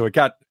broke out, so it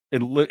got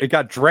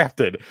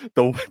drafted.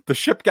 The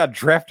ship got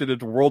drafted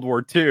into World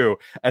War II,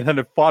 and then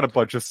it fought a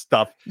bunch of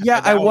stuff.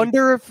 Yeah, I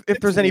wonder if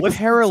there's any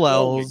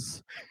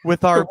parallels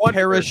with our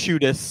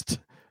parachutist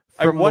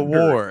from the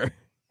war.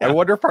 I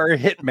wonder if our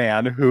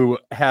hitman, who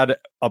had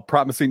a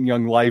promising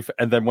young life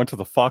and then went to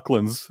the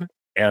Falklands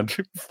and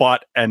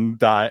fought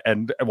and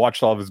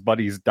watched all of his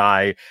buddies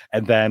die,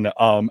 and then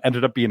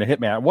ended up being a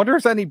hitman. I wonder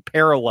if there's any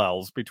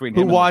parallels between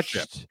him and the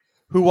ship.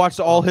 Who watched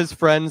all his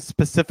friends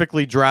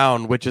specifically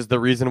drown, which is the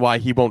reason why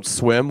he won't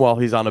swim while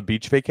he's on a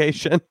beach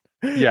vacation.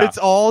 Yeah. It's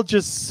all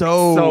just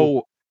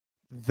so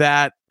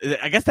that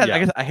I guess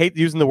I hate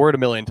using the word a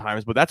million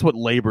times, but that's what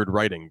labored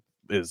writing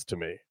is to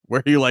me,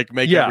 where you like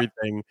make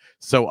everything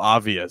so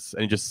obvious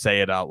and you just say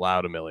it out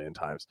loud a million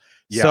times.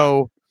 Yeah.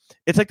 So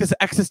it's like this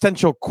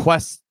existential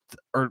quest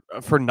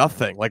for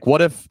nothing. Like,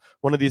 what if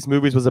one of these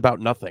movies was about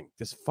nothing?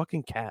 This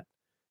fucking cat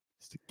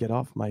just to get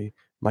off my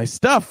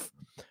stuff.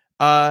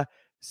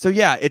 So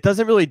yeah, it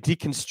doesn't really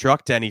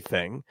deconstruct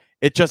anything.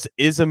 It just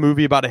is a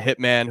movie about a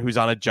hitman who's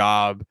on a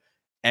job.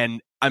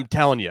 And I'm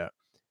telling you,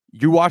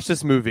 you watch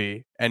this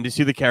movie and you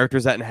see the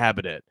characters that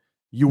inhabit it,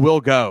 you will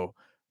go,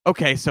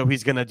 okay, so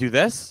he's going to do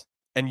this,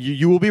 and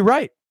you will be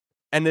right.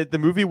 And the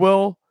movie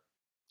will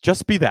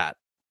just be that.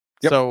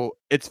 Yep. So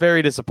it's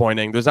very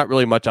disappointing. There's not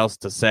really much else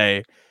to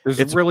say.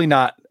 It's really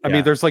not. I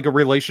mean, there's like a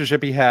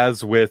relationship he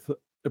has with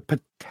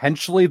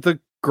potentially the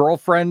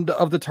girlfriend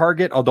of the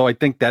target, although I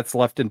think that's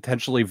left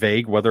intentionally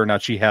vague whether or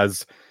not she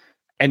has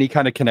any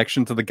kind of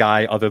connection to the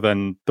guy other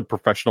than the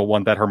professional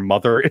one that her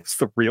mother is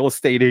the real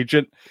estate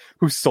agent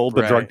who sold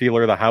the drug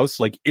dealer the house.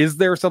 Like, is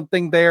there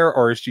something there,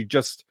 or is she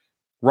just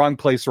wrong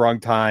place, wrong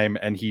time,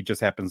 and he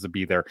just happens to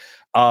be there?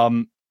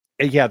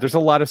 Yeah, there's a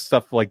lot of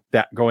stuff like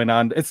that going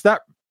on. It's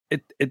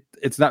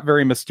not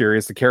very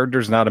mysterious. The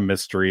character's not a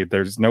mystery.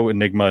 There's no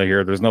enigma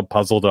here. There's no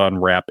puzzle to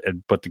unwrap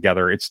and put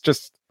together. It's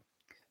just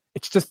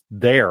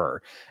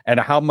there. And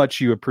how much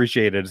you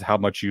appreciate it is how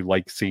much you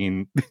like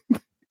seeing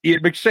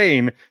Ian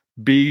McShane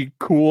be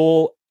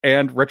cool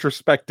and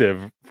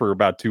retrospective for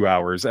about 2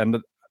 hours. And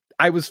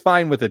I was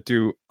fine with it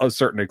to a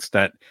certain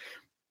extent,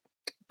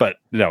 but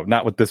no,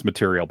 not with this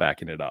material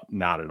backing it up.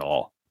 Not at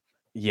all.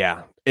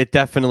 Yeah, it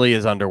definitely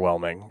is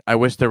underwhelming. I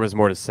wish there was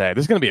more to say.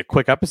 This is going to be a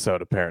quick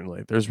episode,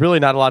 apparently. There's really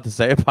not a lot to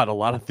say about a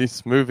lot of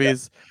these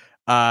movies.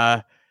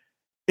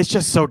 It's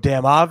just so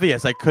damn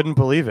obvious. I couldn't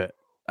believe it.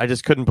 I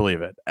just couldn't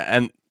believe it.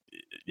 And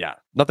yeah,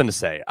 nothing to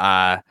say.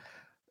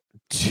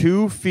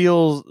 2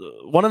 feels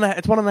 1.5.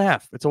 It's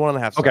 1.5. It's a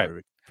 1.5 star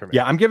movie for me.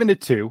 Yeah, I'm giving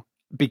it 2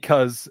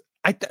 because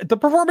the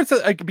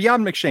performances, like,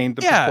 beyond McShane,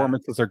 the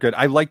performances are good.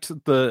 I liked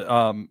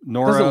the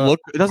Nora.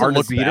 It doesn't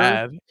look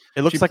bad.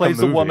 It looks she like plays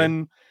a movie. A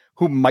woman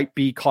who might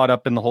be caught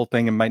up in the whole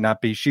thing and might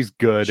not be. She's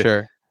good.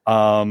 Sure.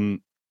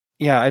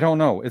 Yeah, I don't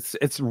know.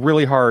 It's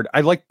really hard.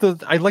 I like the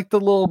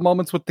little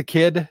moments with the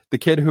kid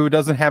who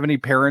doesn't have any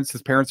parents.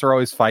 His parents are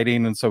always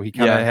fighting, and so he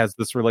kind of has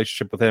this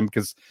relationship with him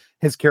because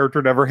his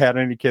character never had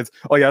any kids.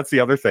 Oh yeah, that's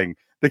the other thing.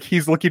 Like,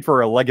 he's looking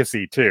for a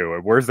legacy too.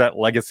 And where's that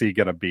legacy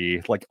gonna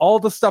be? Like, all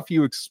the stuff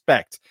you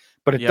expect,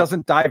 but it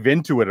doesn't dive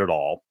into it at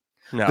all.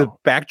 No. The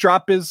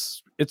backdrop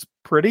it's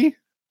pretty.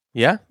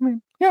 Yeah.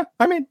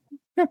 I mean,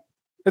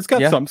 it's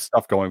got some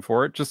stuff going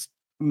for it, just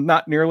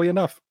not nearly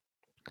enough.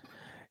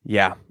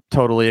 Yeah,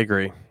 totally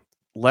agree.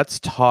 Let's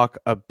talk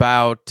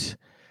about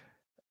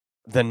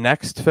the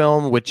next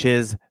film, which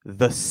is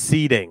The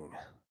Seeding.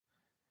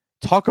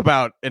 Talk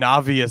about an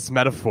obvious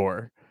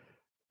metaphor.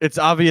 It's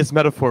obvious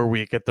metaphor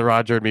week at the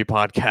Roger and Me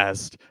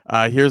podcast.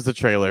 Here's the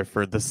trailer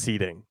for The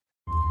Seeding.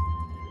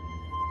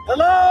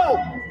 Hello?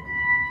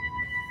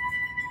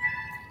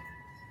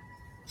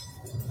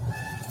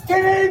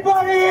 Can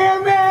anybody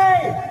hear me?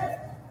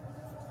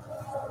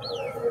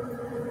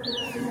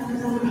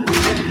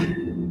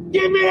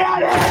 Get me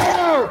out of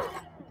here!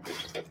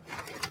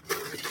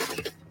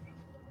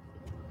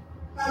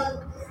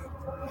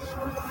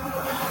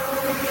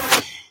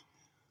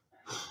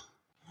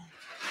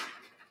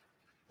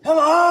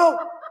 Hello?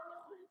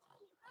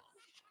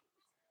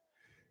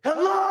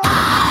 Hello?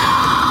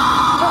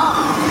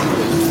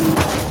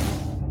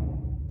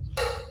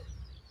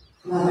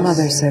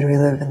 Mother said we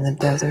live in the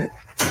desert.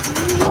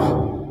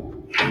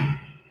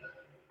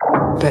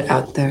 But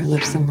out there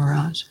lives the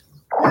mirage.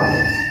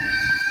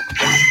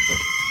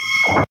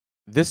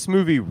 This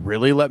movie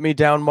really let me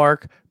down,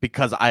 Mark,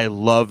 because I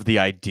love the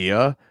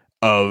idea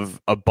of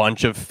a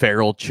bunch of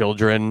feral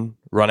children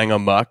running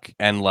amok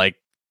and like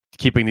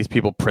keeping these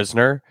people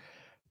prisoner.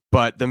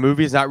 But the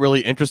movie's not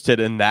really interested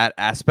in that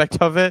aspect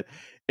of it.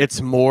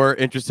 It's more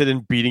interested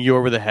in beating you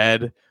over the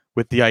head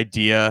with the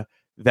idea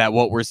that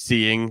what we're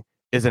seeing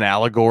is an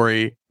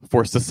allegory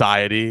for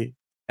society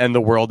and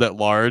the world at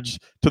large,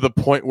 to the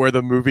point where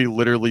the movie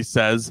literally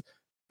says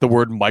the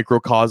word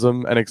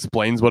microcosm and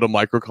explains what a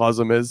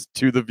microcosm is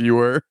to the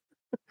viewer.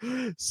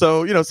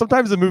 So,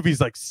 sometimes the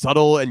movie's like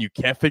subtle and you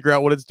can't figure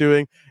out what it's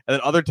doing. And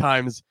then other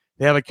times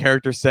they have a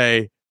character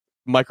say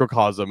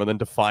microcosm and then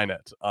define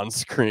it on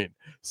screen.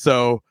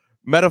 So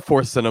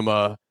metaphor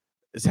cinema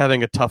is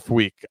having a tough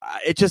week.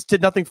 It just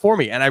did nothing for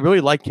me. And I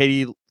really like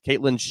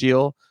Caitlin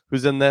Scheel,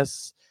 who's in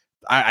this.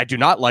 I do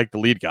not like the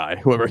lead guy,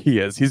 whoever he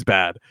is. He's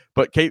bad.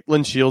 But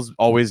Caitlin Scheel's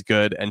always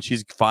good, and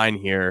she's fine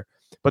here.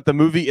 But the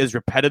movie is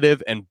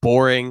repetitive and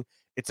boring.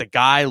 It's a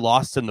guy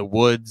lost in the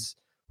woods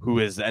who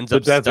ends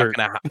up stuck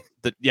in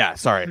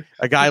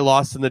a guy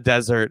lost in the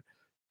desert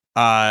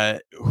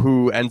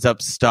who ends up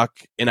stuck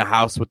in a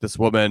house with this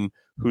woman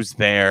who's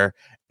there.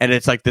 And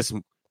it's like this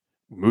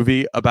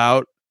movie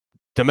about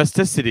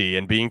domesticity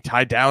and being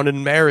tied down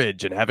in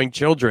marriage and having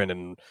children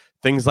and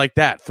things like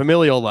that.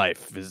 Familial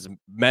life is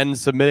men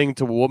submitting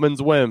to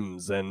women's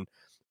whims and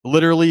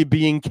literally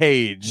being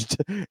caged.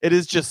 It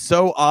is just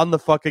so on the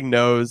fucking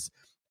nose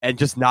and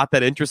just not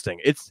that interesting.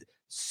 It's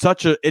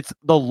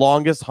the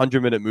longest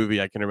 100-minute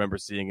movie I can remember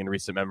seeing in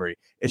recent memory.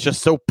 It's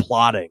just so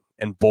plotting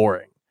and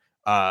boring.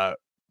 Do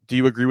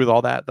you agree with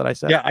all that I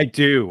said? Yeah, I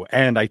do.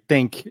 And I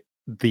think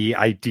the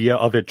idea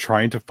of it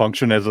trying to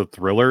function as a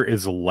thriller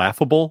is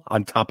laughable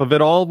on top of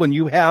it all when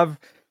you have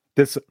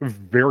this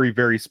very,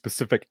 very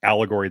specific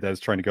allegory that it's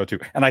trying to go to.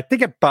 And I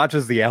think it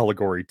botches the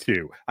allegory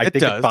too. I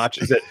think it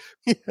botches it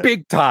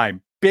big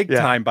time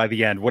by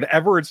the end.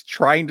 Whatever it's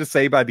trying to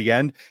say by the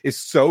end is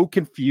so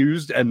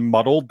confused and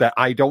muddled that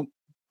I don't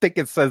think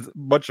it says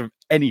much of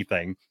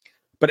anything.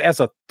 But as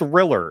a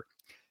thriller,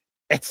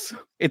 it's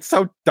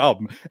so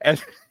dumb.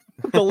 And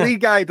the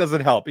lead guy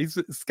doesn't help. He's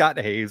Scott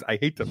Hayes. I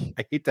hate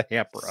to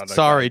hamper on it.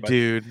 Sorry,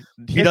 dude.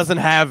 He doesn't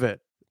have it.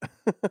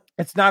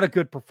 It's not a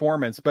good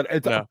performance, but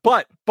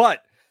but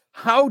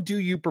how do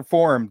you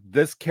perform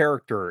this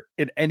character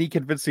in any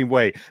convincing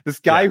way? This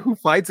guy who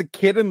finds a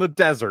kid in the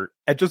desert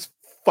and just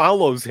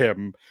follows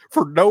him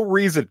for no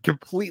reason,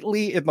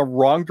 completely in the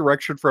wrong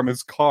direction from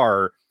his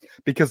car,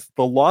 because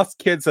the lost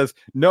kid says,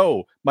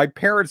 "No, my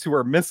parents who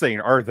are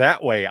missing are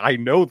that way. I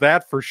know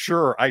that for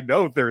sure. I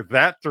know they're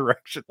that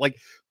direction." Like,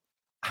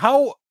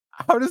 how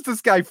does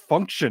this guy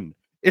function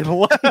in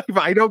life?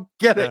 I don't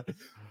get it.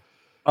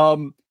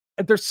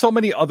 There's so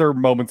many other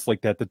moments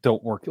like that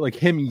don't work. Like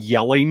him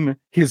yelling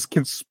his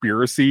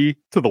conspiracy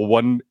to the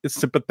one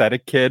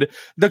sympathetic kid.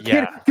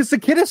 Kid, because the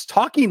kid is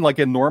talking like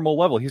a normal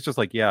level. He's just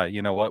like, yeah,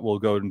 you know what? We'll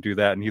go and do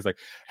that. And he's like,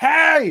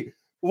 hey,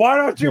 why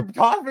don't you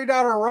toss me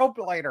down a rope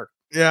later?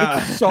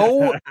 Yeah.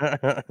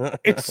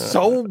 It's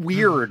so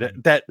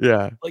weird that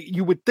like,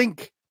 you would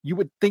think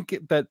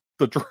that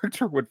the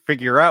director would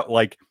figure out,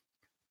 like,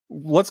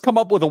 let's come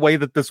up with a way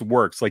that this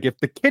works. Like if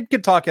the kid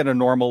can talk at a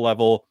normal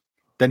level,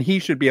 then he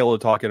should be able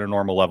to talk at a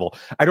normal level.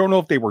 I don't know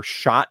if they were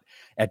shot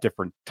at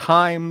different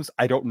times.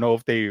 I don't know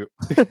if the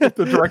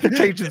director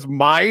changed his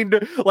mind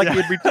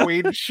in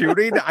between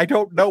shooting. I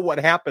don't know what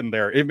happened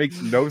there. It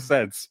makes no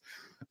sense.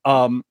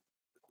 So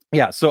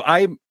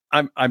I'm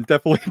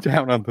definitely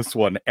down on this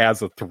one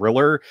as a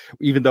thriller,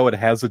 even though it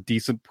has a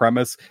decent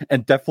premise,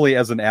 and definitely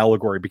as an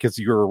allegory, because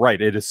you're right,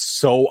 it is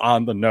so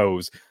on the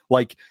nose.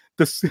 Like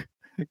this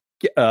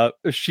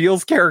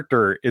Shields'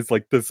 character is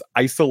like this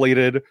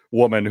isolated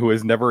woman who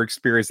has never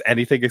experienced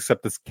anything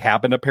except this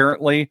cabin,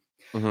 apparently.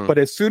 Mm-hmm. But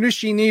as soon as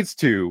she needs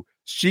to,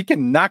 she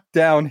can knock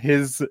down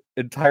his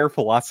entire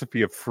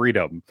philosophy of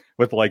freedom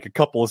with like a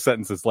couple of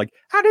sentences. Like,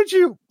 how did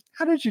you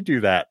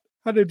do that?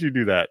 How did you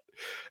do that?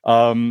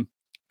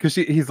 Because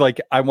he's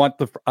like, I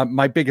want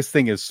my biggest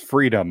thing is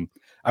freedom.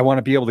 I want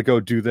to be able to go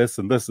do this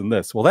and this and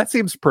this. Well, that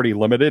seems pretty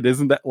limited.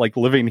 Isn't that like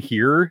living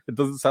here? It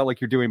doesn't sound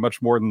like you're doing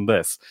much more than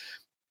this.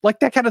 Like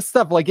that kind of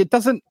stuff. Like it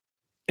doesn't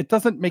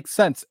make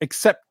sense,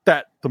 except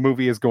that the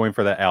movie is going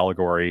for that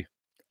allegory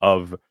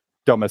of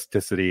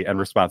domesticity and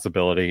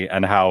responsibility,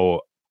 and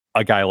how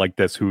a guy like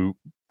this who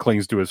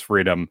clings to his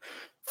freedom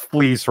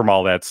flees from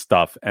all that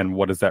stuff. And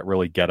what does that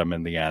really get him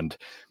in the end?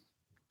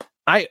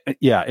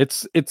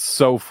 It's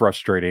so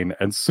frustrating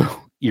and so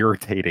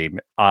irritating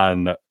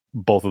on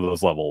both of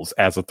those levels,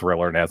 as a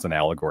thriller and as an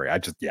allegory.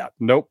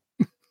 Nope.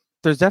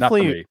 There's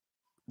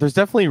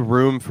definitely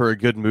room for a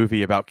good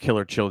movie about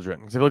killer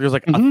children. I feel like there's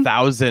like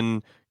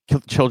 1,000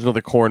 Children of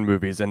the Corn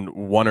movies, and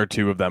one or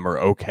two of them are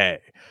okay.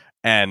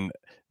 And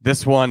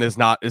this one is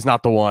not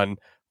the one.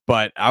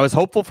 But I was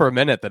hopeful for a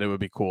minute that it would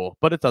be cool,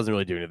 but it doesn't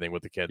really do anything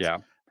with the kids. Yeah,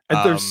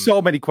 and there's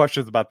so many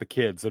questions about the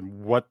kids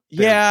and what.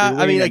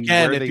 I mean,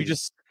 again, if you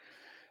just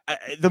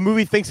the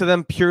movie thinks of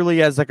them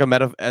purely as like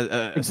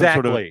some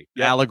sort of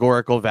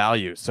allegorical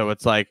value. So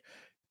it's like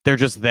they're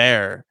just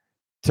there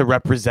to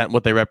represent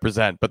what they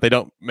represent, but they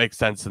don't make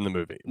sense in the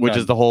movie, which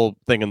is the whole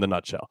thing in the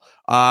nutshell.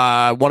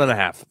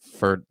 1.5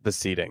 for the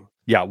seating.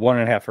 Yeah,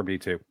 1.5 for me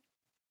too.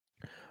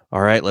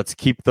 All right, let's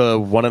keep the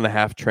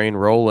 1.5 train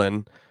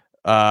rolling.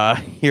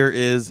 Here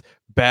is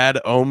Bad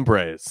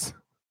Hombres.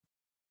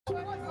 So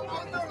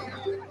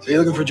you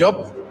looking for a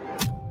job?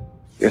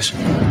 Yes.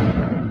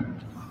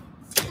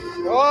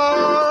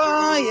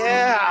 Oh! Oh,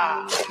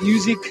 yeah.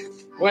 Music,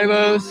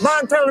 huevos.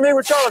 Mind telling me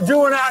what y'all are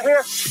doing out here?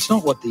 It's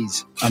not what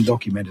these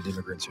undocumented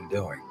immigrants are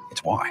doing.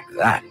 It's why.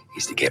 That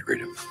is to get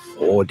rid of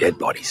 4 dead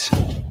bodies.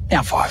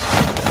 Now 5.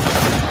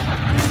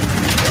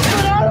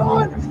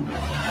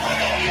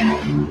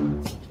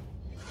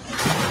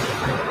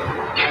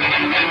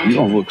 You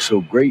don't look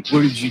so great.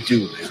 What did you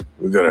do, man?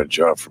 We got a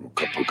job from a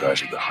couple of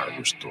guys at the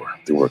hardware store.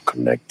 They were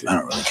connected. I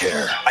don't really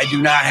care. I do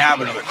not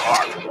have another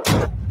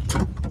car.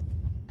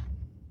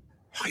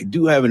 I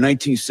do have a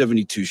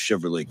 1972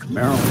 Chevrolet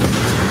Camaro.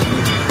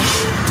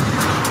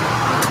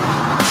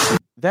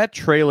 That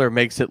trailer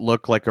makes it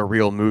look like a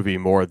real movie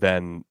more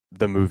than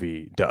the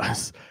movie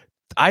does.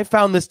 I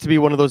found this to be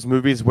one of those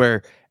movies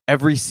where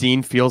every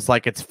scene feels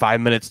like it's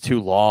 5 minutes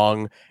too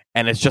long,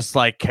 and it's just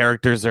like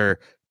characters are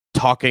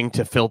talking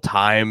to fill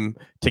time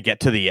to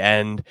get to the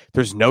end.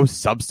 There's no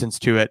substance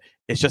to it.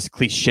 It's just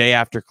cliche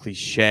after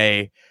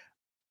cliche.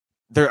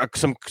 There are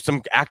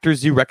some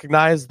actors you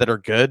recognize that are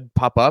good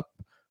pop up,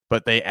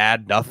 but they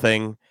add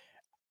nothing.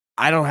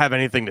 I don't have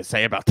anything to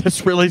say about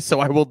this really, so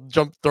I will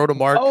throw to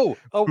Mark. Who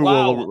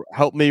wow. Will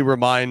help me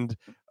remind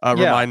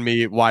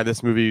me why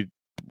this movie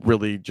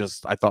really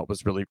just I thought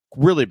was really,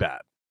 really bad.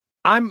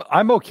 I'm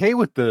okay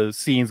with the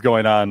scenes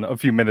going on a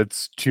few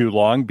minutes too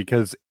long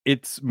because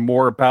it's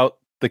more about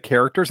the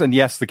characters. And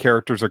yes, the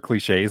characters are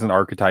cliches and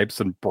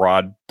archetypes and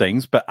broad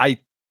things, but I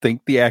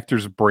think the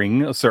actors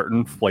bring a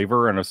certain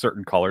flavor and a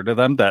certain color to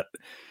them that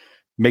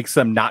makes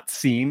them not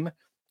seem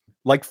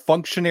like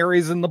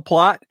functionaries in the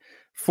plot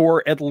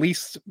for at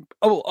least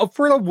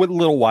for a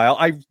little while.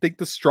 I think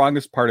the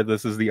strongest part of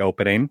this is the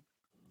opening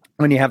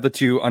when you have the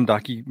 2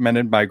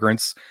 undocumented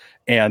migrants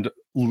and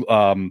Luke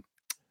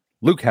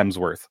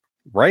Hemsworth,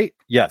 right?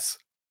 Yes.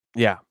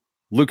 Yeah.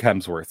 Luke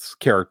Hemsworth's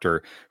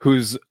character,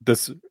 who's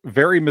this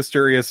very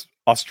mysterious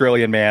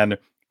Australian man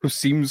who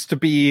seems to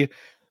be,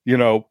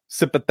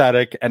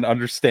 sympathetic and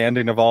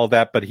understanding of all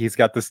that, but he's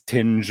got this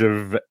tinge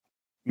of,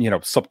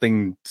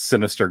 something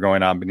sinister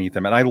going on beneath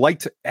him. And I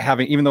liked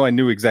having, even though I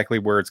knew exactly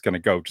where it's going to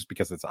go, just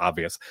because it's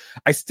obvious,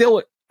 I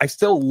still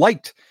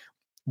liked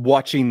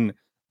watching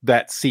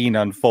that scene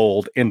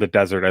unfold in the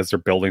desert as they're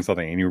building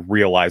something and you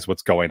realize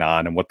what's going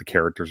on and what the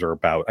characters are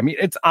about. I mean,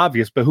 it's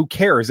obvious, but who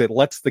cares? It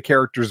lets the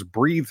characters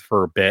breathe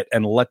for a bit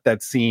and let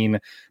that scene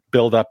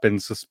build up in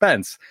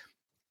suspense.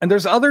 And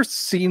there's other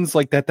scenes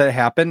like that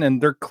happen,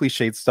 and they're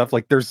cliched stuff.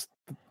 Like there's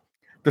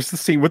the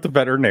scene with the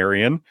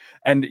veterinarian,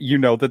 and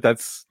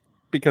that's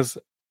because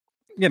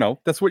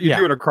that's what you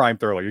do in a crime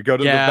thriller. You go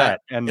to the vet,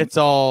 and it's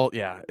all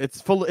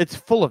it's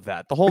full of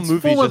that. The whole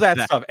movie full of that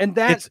stuff, and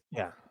that's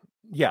go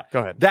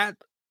ahead.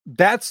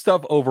 That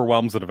stuff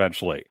overwhelms it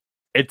eventually.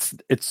 It's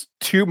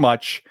too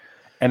much,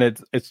 and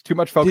it's too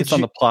much focus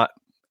on the plot.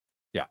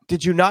 Yeah.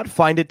 Did you not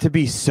find it to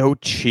be so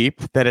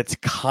cheap that it's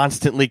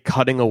constantly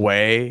cutting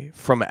away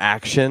from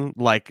action?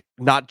 Like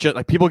not just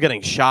like people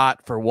getting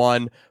shot for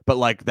one, but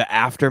like the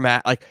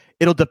aftermath, like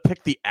it'll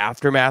depict the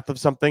aftermath of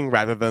something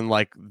rather than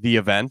like the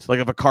event. Like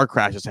if a car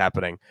crash is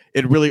happening,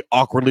 it really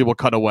awkwardly will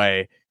cut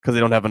away because they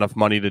don't have enough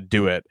money to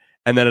do it.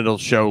 And then it'll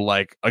show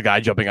like a guy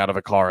jumping out of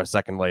a car a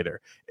second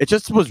later. It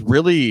just was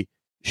really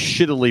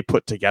shittily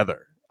put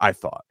together, I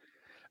thought.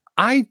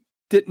 I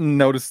didn't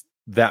notice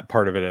that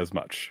part of it as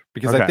much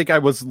because I think I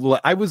was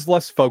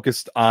less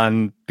focused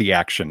on the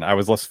action. I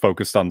was less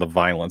focused on the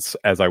violence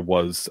as I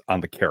was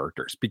on the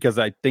characters, because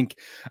I think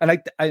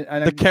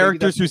the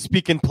characters who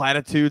speak in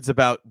platitudes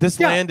about this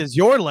land is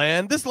your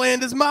land, this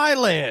land is my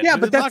land. Yeah,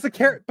 but that's the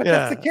character.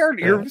 That's the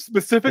character. You're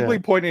specifically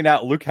pointing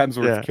out Luke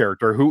Hemsworth's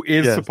character, who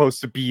is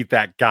supposed to be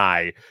that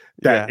guy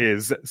that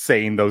is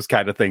saying those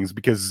kind of things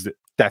because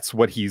that's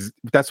what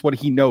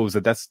he knows,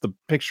 and that's the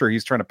picture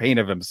he's trying to paint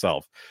of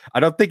himself.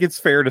 I don't think it's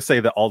fair to say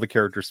that all the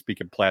characters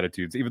speak in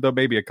platitudes, even though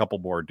maybe a couple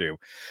more do.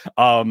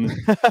 I'm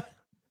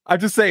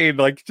just saying,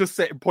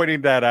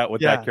 pointing that out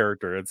with that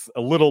character, it's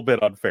a little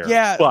bit unfair.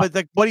 Yeah, but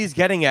like what he's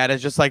getting at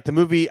is just like the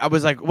movie. I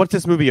was like, what's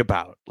this movie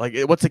about? Like,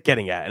 what's it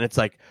getting at? And it's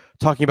like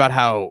talking about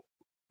how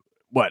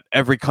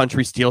every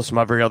country steals from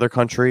every other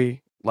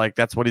country. Like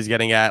that's what he's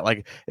getting at.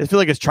 Like I feel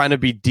like it's trying to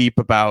be deep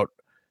about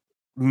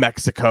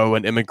Mexico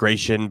and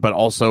immigration, but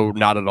also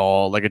not at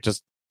all. Like it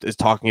just is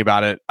talking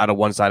about it out of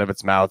one side of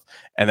its mouth,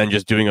 and then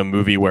just doing a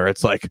movie where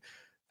it's like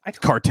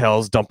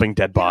cartels dumping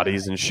dead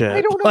bodies and shit.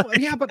 I don't know.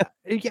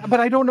 But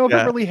I don't know if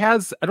it really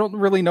has. I don't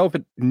really know if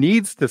it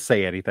needs to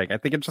say anything. I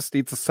think it just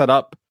needs to set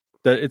up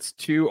that it's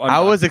too.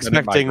 I was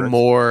expecting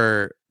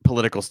more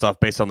political stuff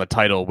based on the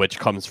title, which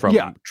comes from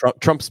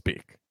Trump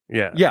speak.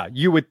 Yeah,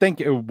 you would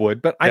think it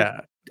would, but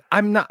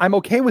I'm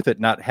okay with it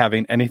not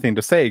having anything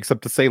to say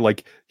except to say,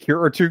 like,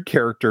 here are 2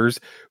 characters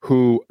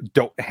who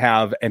don't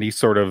have any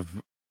sort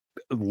of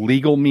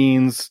legal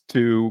means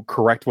to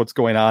correct what's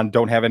going on.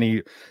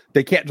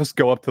 They can't just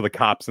go up to the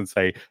cops and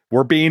say,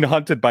 we're being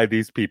hunted by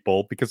these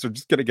people, because they're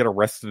just going to get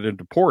arrested and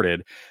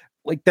deported.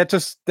 Like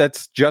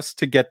that's just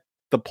to get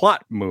the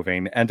plot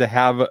moving and to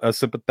have a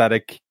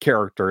sympathetic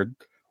character.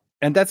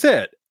 And that's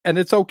it. And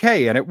it's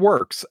okay. And it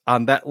works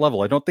on that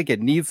level. I don't think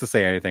it needs to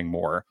say anything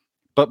more.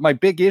 But my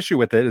big issue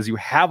with it is you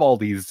have all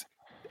these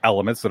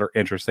elements that are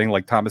interesting,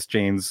 like Thomas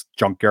Jane's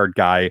junkyard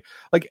guy.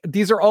 Like,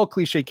 these are all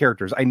cliche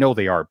characters. I know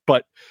they are,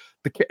 but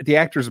the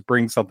actors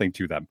bring something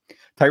to them.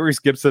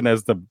 Tyrese Gibson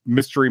as the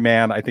mystery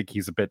man, I think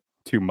he's a bit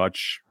too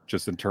much,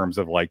 just in terms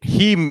of like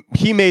he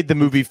made the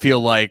movie feel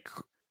like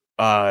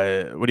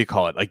what do you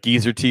call it? Like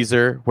geezer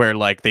teaser, where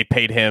like they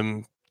paid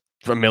him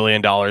for $1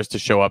 million to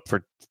show up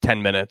for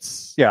 10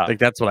 minutes. Yeah. Like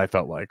that's what I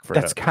felt like for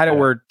that's kind of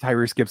where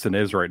Tyrese Gibson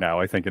is right now,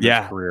 I think, in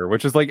his career,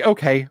 which is like,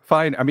 okay,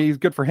 fine. I mean, he's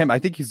good for him. I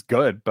think he's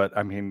good, but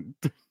I mean,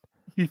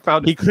 he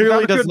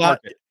clearly does not.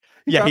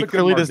 He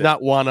clearly does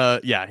not want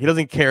to. Yeah, he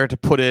doesn't care to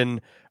put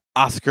in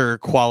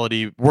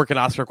work in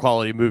Oscar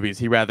quality movies.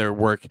 He rather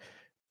work,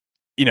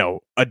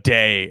 a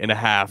day and a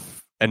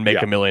half and make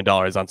 $1 million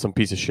on some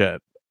piece of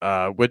shit.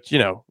 Which,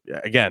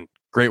 again,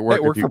 great work.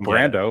 It worked for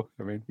Brando.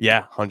 I mean,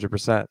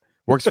 100%.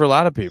 Works for a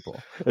lot of people.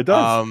 It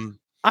does.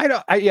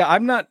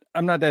 I'm not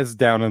as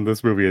down in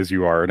this movie as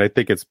you are, and I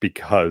think it's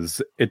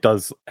because it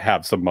does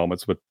have some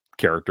moments with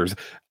characters.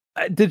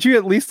 Did you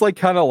at least like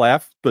kind of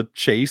laugh the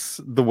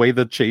way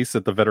the chase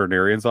at the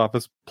veterinarian's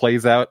office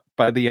plays out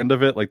by the end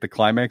of it, like the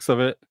climax of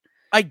it?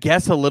 I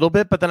guess a little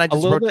bit, but then I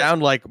just wrote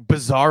down like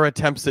bizarre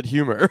attempts at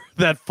humor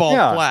that fall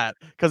flat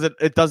because it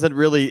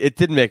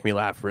didn't make me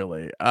laugh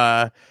really.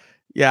 I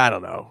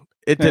don't know.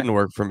 It didn't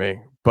work for me,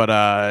 but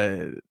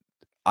I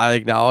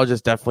acknowledge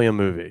it's definitely a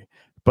movie,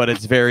 but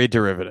it's very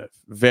derivative.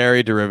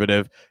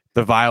 The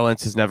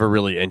violence is never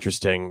really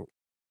interesting.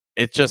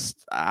 It's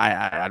just,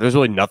 there's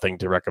really nothing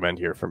to recommend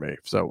here for me.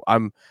 So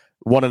I'm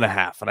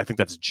 1.5, and I think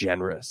that's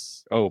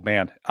generous. Oh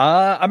man.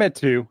 I'm at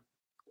 2.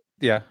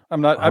 Yeah, I'm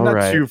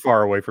not too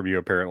far away from you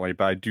apparently,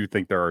 but I do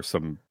think there are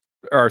some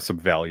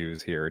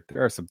values here.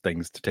 There are some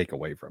things to take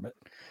away from it.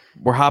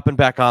 We're hopping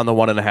back on the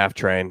 1.5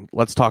 train.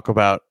 Let's talk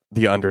about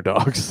the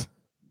Underdoggs.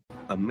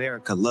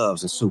 America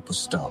loves a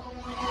superstar.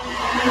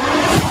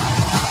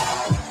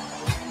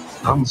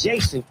 I'm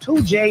Jason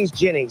 2 J's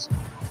Jennings.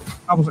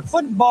 I was a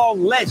football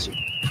legend.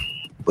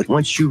 But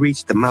once you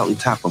reach the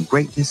mountaintop of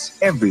greatness,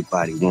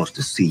 everybody wants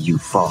to see you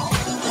fall.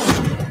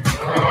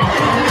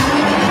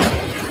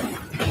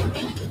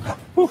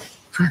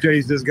 2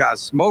 J's just got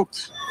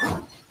smoked.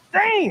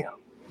 Damn!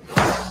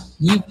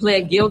 You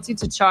pled guilty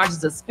to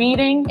charges of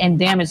speeding and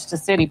damage to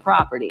city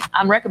property.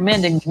 I'm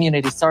recommending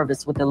community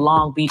service with the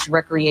Long Beach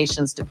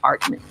Recreations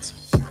Department.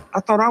 I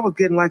thought I was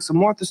getting like some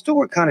Martha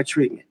Stewart kind of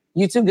treatment.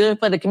 You too good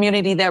for the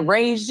community that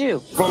raised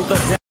you.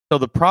 So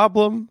the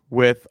problem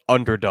with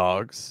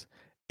Underdoggs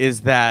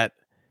is that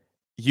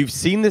you've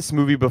seen this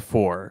movie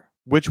before,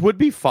 which would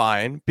be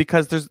fine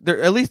because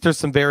there's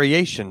some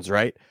variations,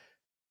 right?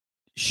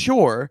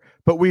 Sure,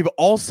 but we've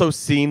also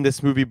seen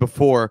this movie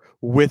before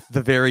with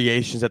the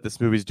variations that this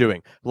movie's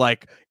doing.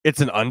 Like,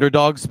 it's an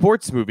underdog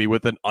sports movie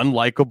with an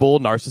unlikable,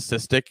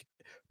 narcissistic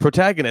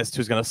protagonist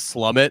who's going to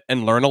slum it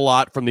and learn a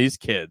lot from these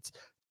kids.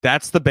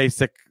 That's the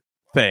basic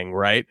thing,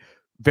 right?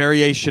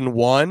 Variation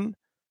 1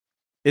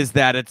 is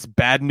that it's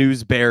Bad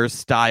News Bears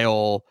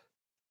style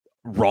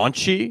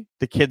raunchy.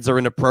 The kids are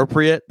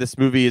inappropriate. This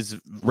movie is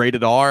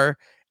rated R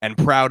and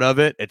proud of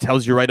it. It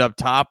tells you right up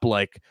top,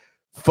 like,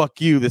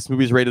 fuck you, this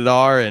movie's rated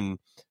R and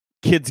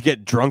kids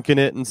get drunk in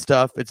it and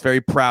stuff. It's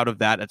very proud of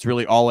that. That's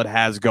really all it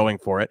has going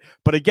for it.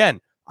 But again,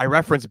 I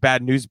reference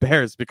Bad News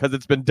Bears because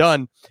it's been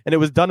done, and it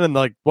was done in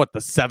the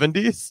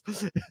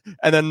 70s.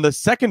 And then the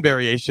second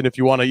variation, if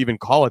you want to even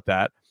call it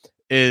that,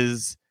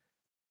 is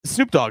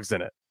Snoop Dogg's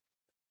in it.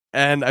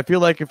 And I feel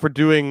like if we're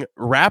doing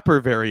rapper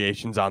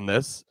variations on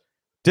this,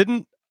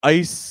 didn't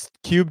Ice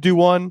Cube do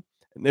one?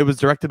 It was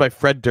directed by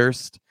Fred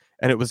Durst,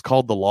 and it was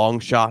called The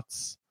Long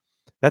Shots.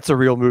 That's a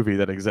real movie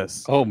that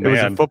exists. Oh man,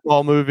 it was a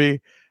football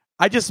movie.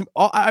 I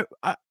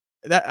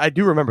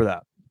do remember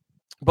that.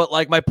 But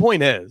like, my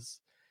point is,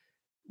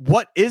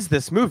 what is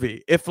this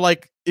movie? If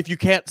you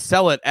can't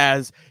sell it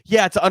as,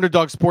 it's an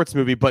underdog sports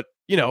movie, but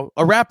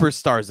a rapper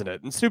stars in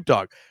it and Snoop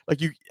Dogg.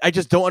 I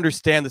just don't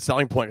understand the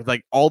selling point.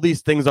 Like, all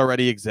these things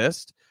already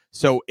exist,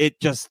 so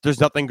there's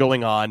nothing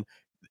going on.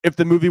 If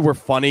the movie were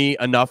funny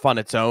enough on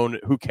its own,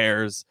 who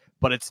cares?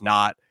 But it's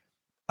not.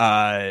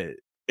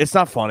 It's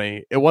not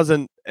funny. It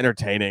wasn't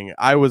entertaining.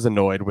 I was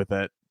annoyed with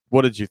it.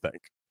 What did you think?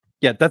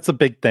 Yeah, that's a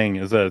big thing,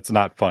 is that it's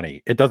not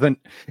funny. It doesn't,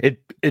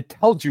 it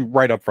tells you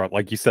right up front,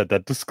 like you said,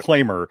 that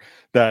disclaimer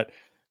that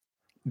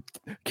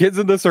kids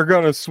in this are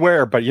going to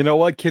swear, but you know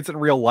what? Kids in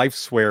real life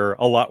swear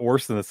a lot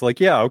worse than this. Like,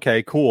 yeah,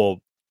 okay,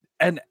 cool.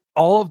 And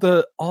all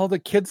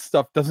the kids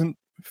stuff doesn't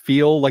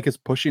feel like it's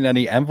pushing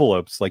any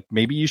envelopes. Like,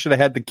 maybe you should have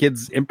had the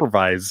kids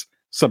improvise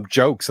some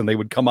jokes and they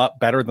would come up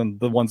better than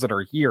the ones that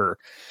are here.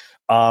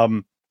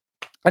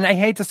 And I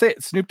hate to say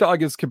it, Snoop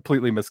Dogg is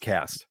completely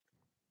miscast.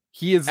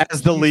 He is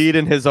as the lead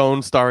in his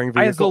own starring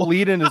vehicle. As the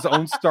lead in his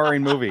own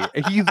starring movie.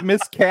 He's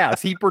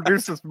miscast. He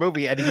produced this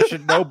movie and he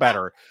should know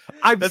better.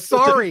 That's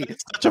sorry.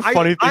 Such a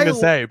funny thing to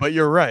say, but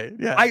you're right.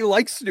 Yeah. I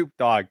like Snoop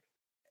Dogg.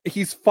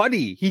 He's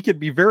funny. He can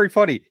be very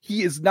funny.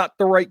 He is not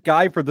the right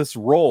guy for this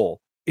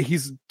role.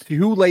 He's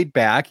too laid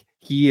back.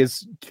 He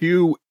is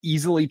too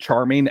easily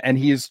charming, and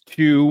he is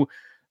too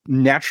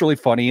naturally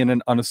funny in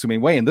an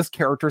unassuming way. And this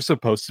character is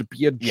supposed to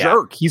be a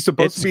jerk. He's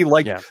supposed to be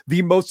like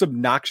the most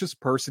obnoxious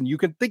person you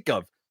can think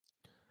of.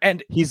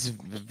 And he's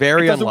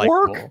very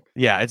unlikable.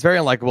 Yeah, it's very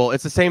unlikable.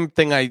 It's the same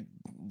thing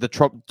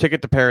the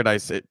Ticket to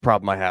Paradise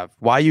problem I have.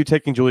 Why are you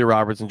taking Julia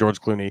Roberts and George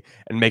Clooney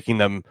and making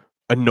them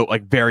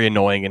very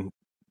annoying and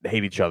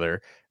hate each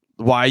other?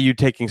 Why are you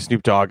taking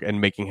Snoop Dogg and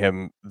making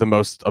him the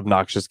most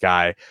obnoxious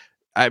guy?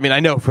 I mean, I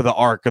know for the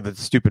arc of the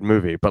stupid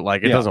movie, but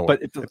like it doesn't work.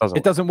 But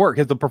it doesn't work.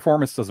 The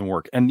performance doesn't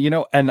work. And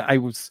I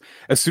was,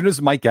 as soon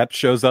as Mike Epps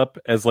shows up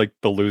as like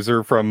the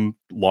loser from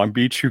Long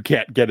Beach who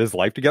can't get his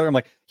life together, I'm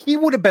like, he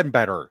would have been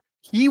better.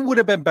 He would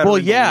have been better. Well,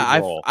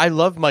 yeah, I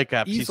love Mike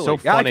Epps. He's so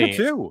funny, I do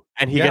too.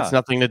 And he gets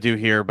nothing to do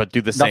here but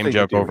do the same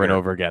joke over and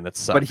over again. It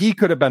sucks. But he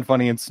could have been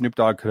funny, and Snoop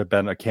Dogg could have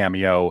been a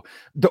cameo.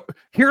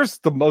 Here's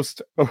the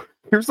most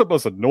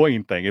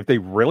annoying thing. If they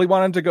really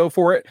wanted to go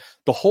for it,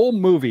 the whole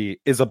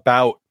movie is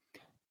about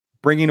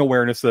bringing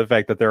awareness to the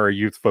fact that there are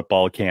youth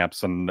football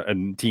camps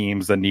and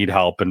teams that need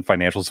help and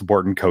financial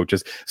support and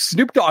coaches.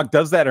 Snoop Dogg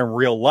does that in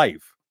real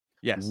life.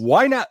 Yes.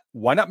 Why not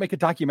make a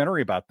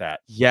documentary about that?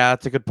 Yeah,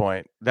 that's a good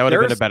point. That would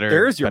have been a better.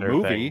 There's your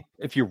movie. Thing.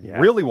 If you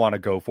really want to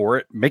go for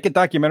it, make a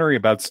documentary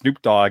about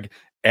Snoop Dogg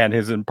and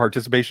his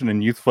participation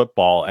in youth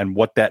football and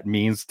what that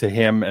means to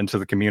him and to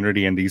the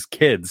community and these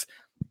kids,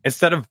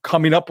 instead of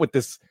coming up with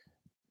this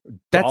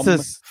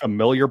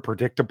familiar,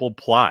 predictable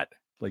plot.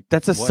 Like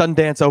that's a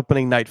Sundance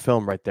opening night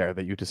film right there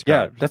that you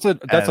described. Yeah,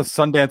 that's a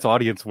Sundance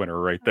audience winner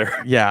right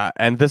there. Yeah,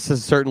 and this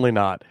is certainly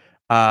not.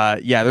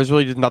 There's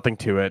really just nothing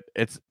to it.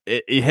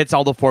 It hits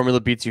all the formula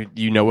beats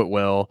you know it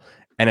will,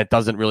 and it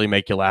doesn't really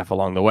make you laugh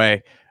along the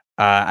way.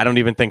 I don't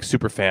even think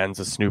super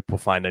fans of Snoop will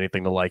find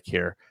anything to like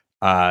here.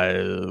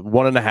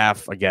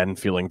 1.5, again,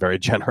 feeling very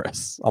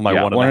generous on my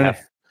 1.5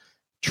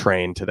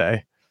 train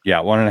today. Yeah,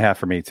 1.5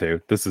 for me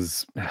too. This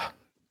is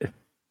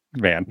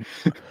man.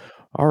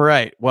 All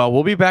right. Well,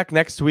 we'll be back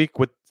next week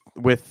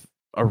with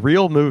a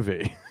real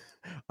movie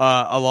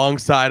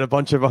alongside a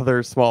bunch of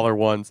other smaller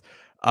ones.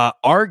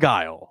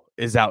 Argyle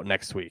is out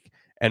next week,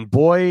 and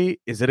boy,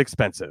 is it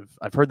expensive.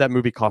 I've heard that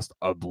movie cost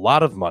a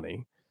lot of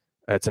money.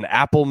 It's an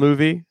Apple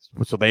movie,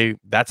 so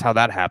that's how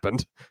that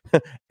happened.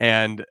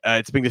 And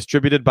it's being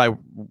distributed by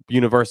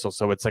Universal,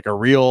 so it's like a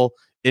real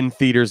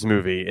in-theaters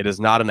movie. It is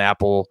not an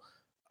Apple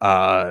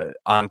on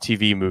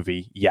TV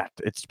movie yet.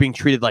 It's being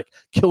treated like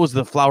Killers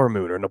of the Flower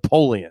Moon or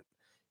Napoleon.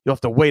 You'll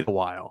have to wait a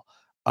while.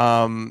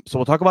 So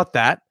we'll talk about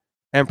that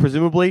and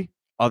presumably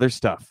other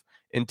stuff.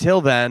 Until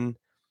then,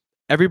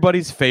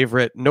 everybody's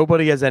favorite.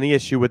 Nobody has any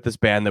issue with this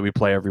band that we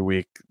play every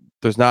week.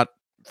 There's not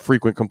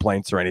frequent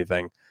complaints or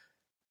anything.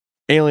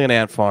 Alien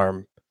Ant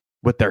Farm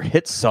with their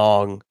hit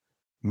song,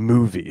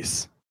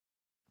 Movies.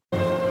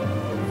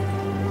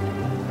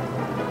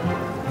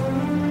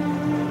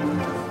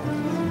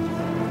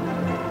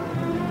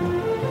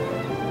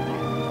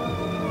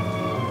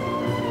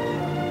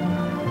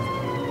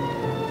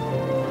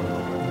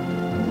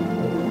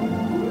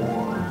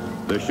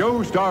 The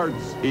show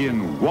starts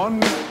in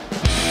 1...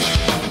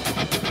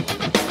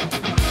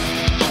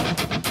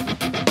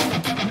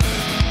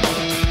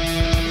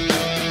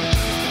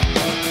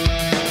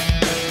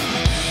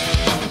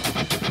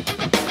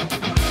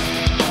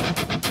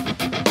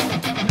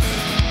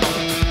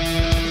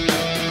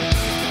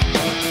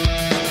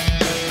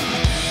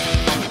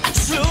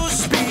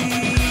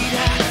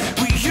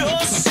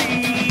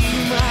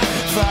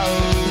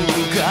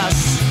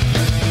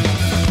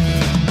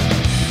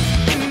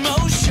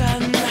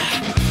 Emotion,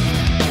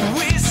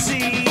 we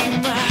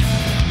seem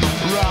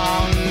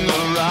wrong.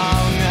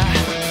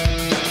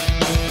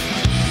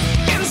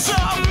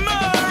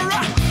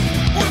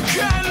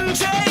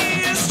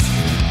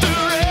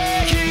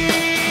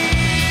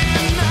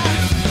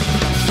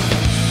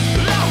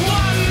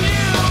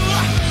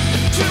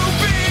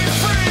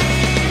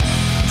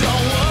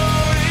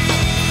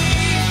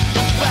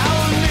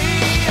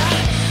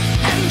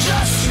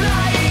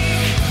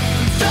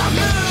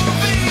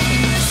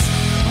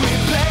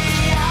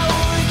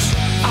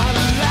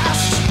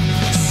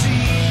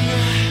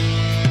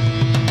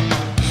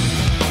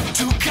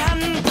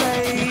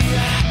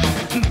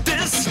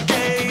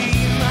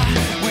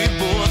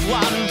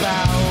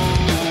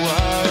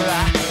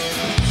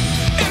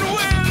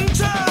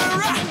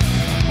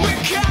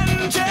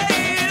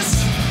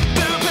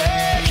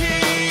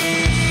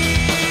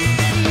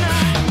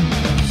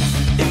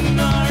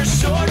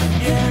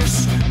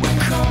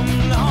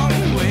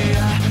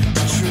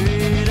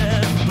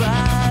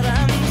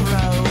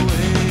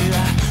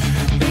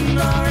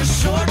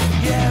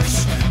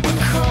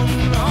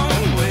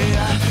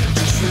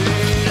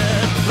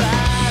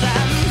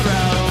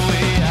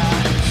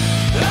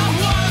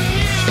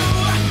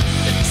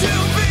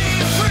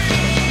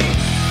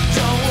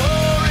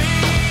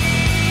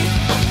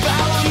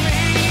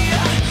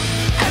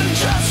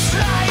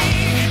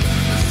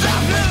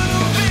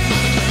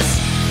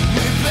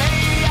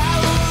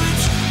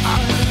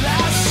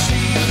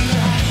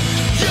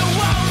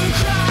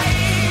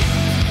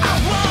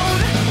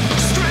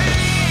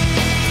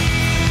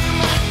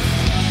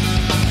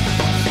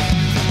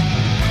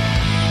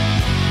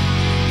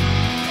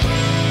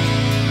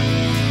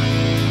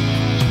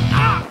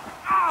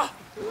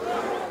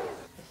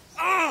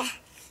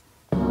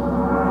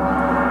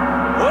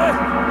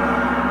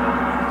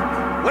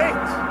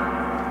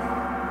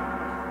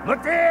 I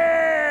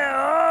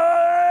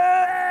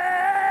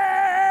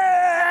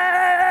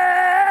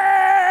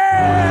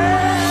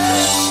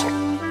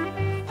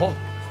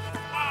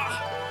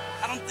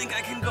don't think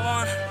I can go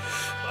on.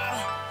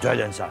 再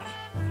忍下，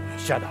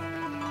下到，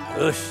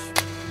よ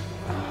し。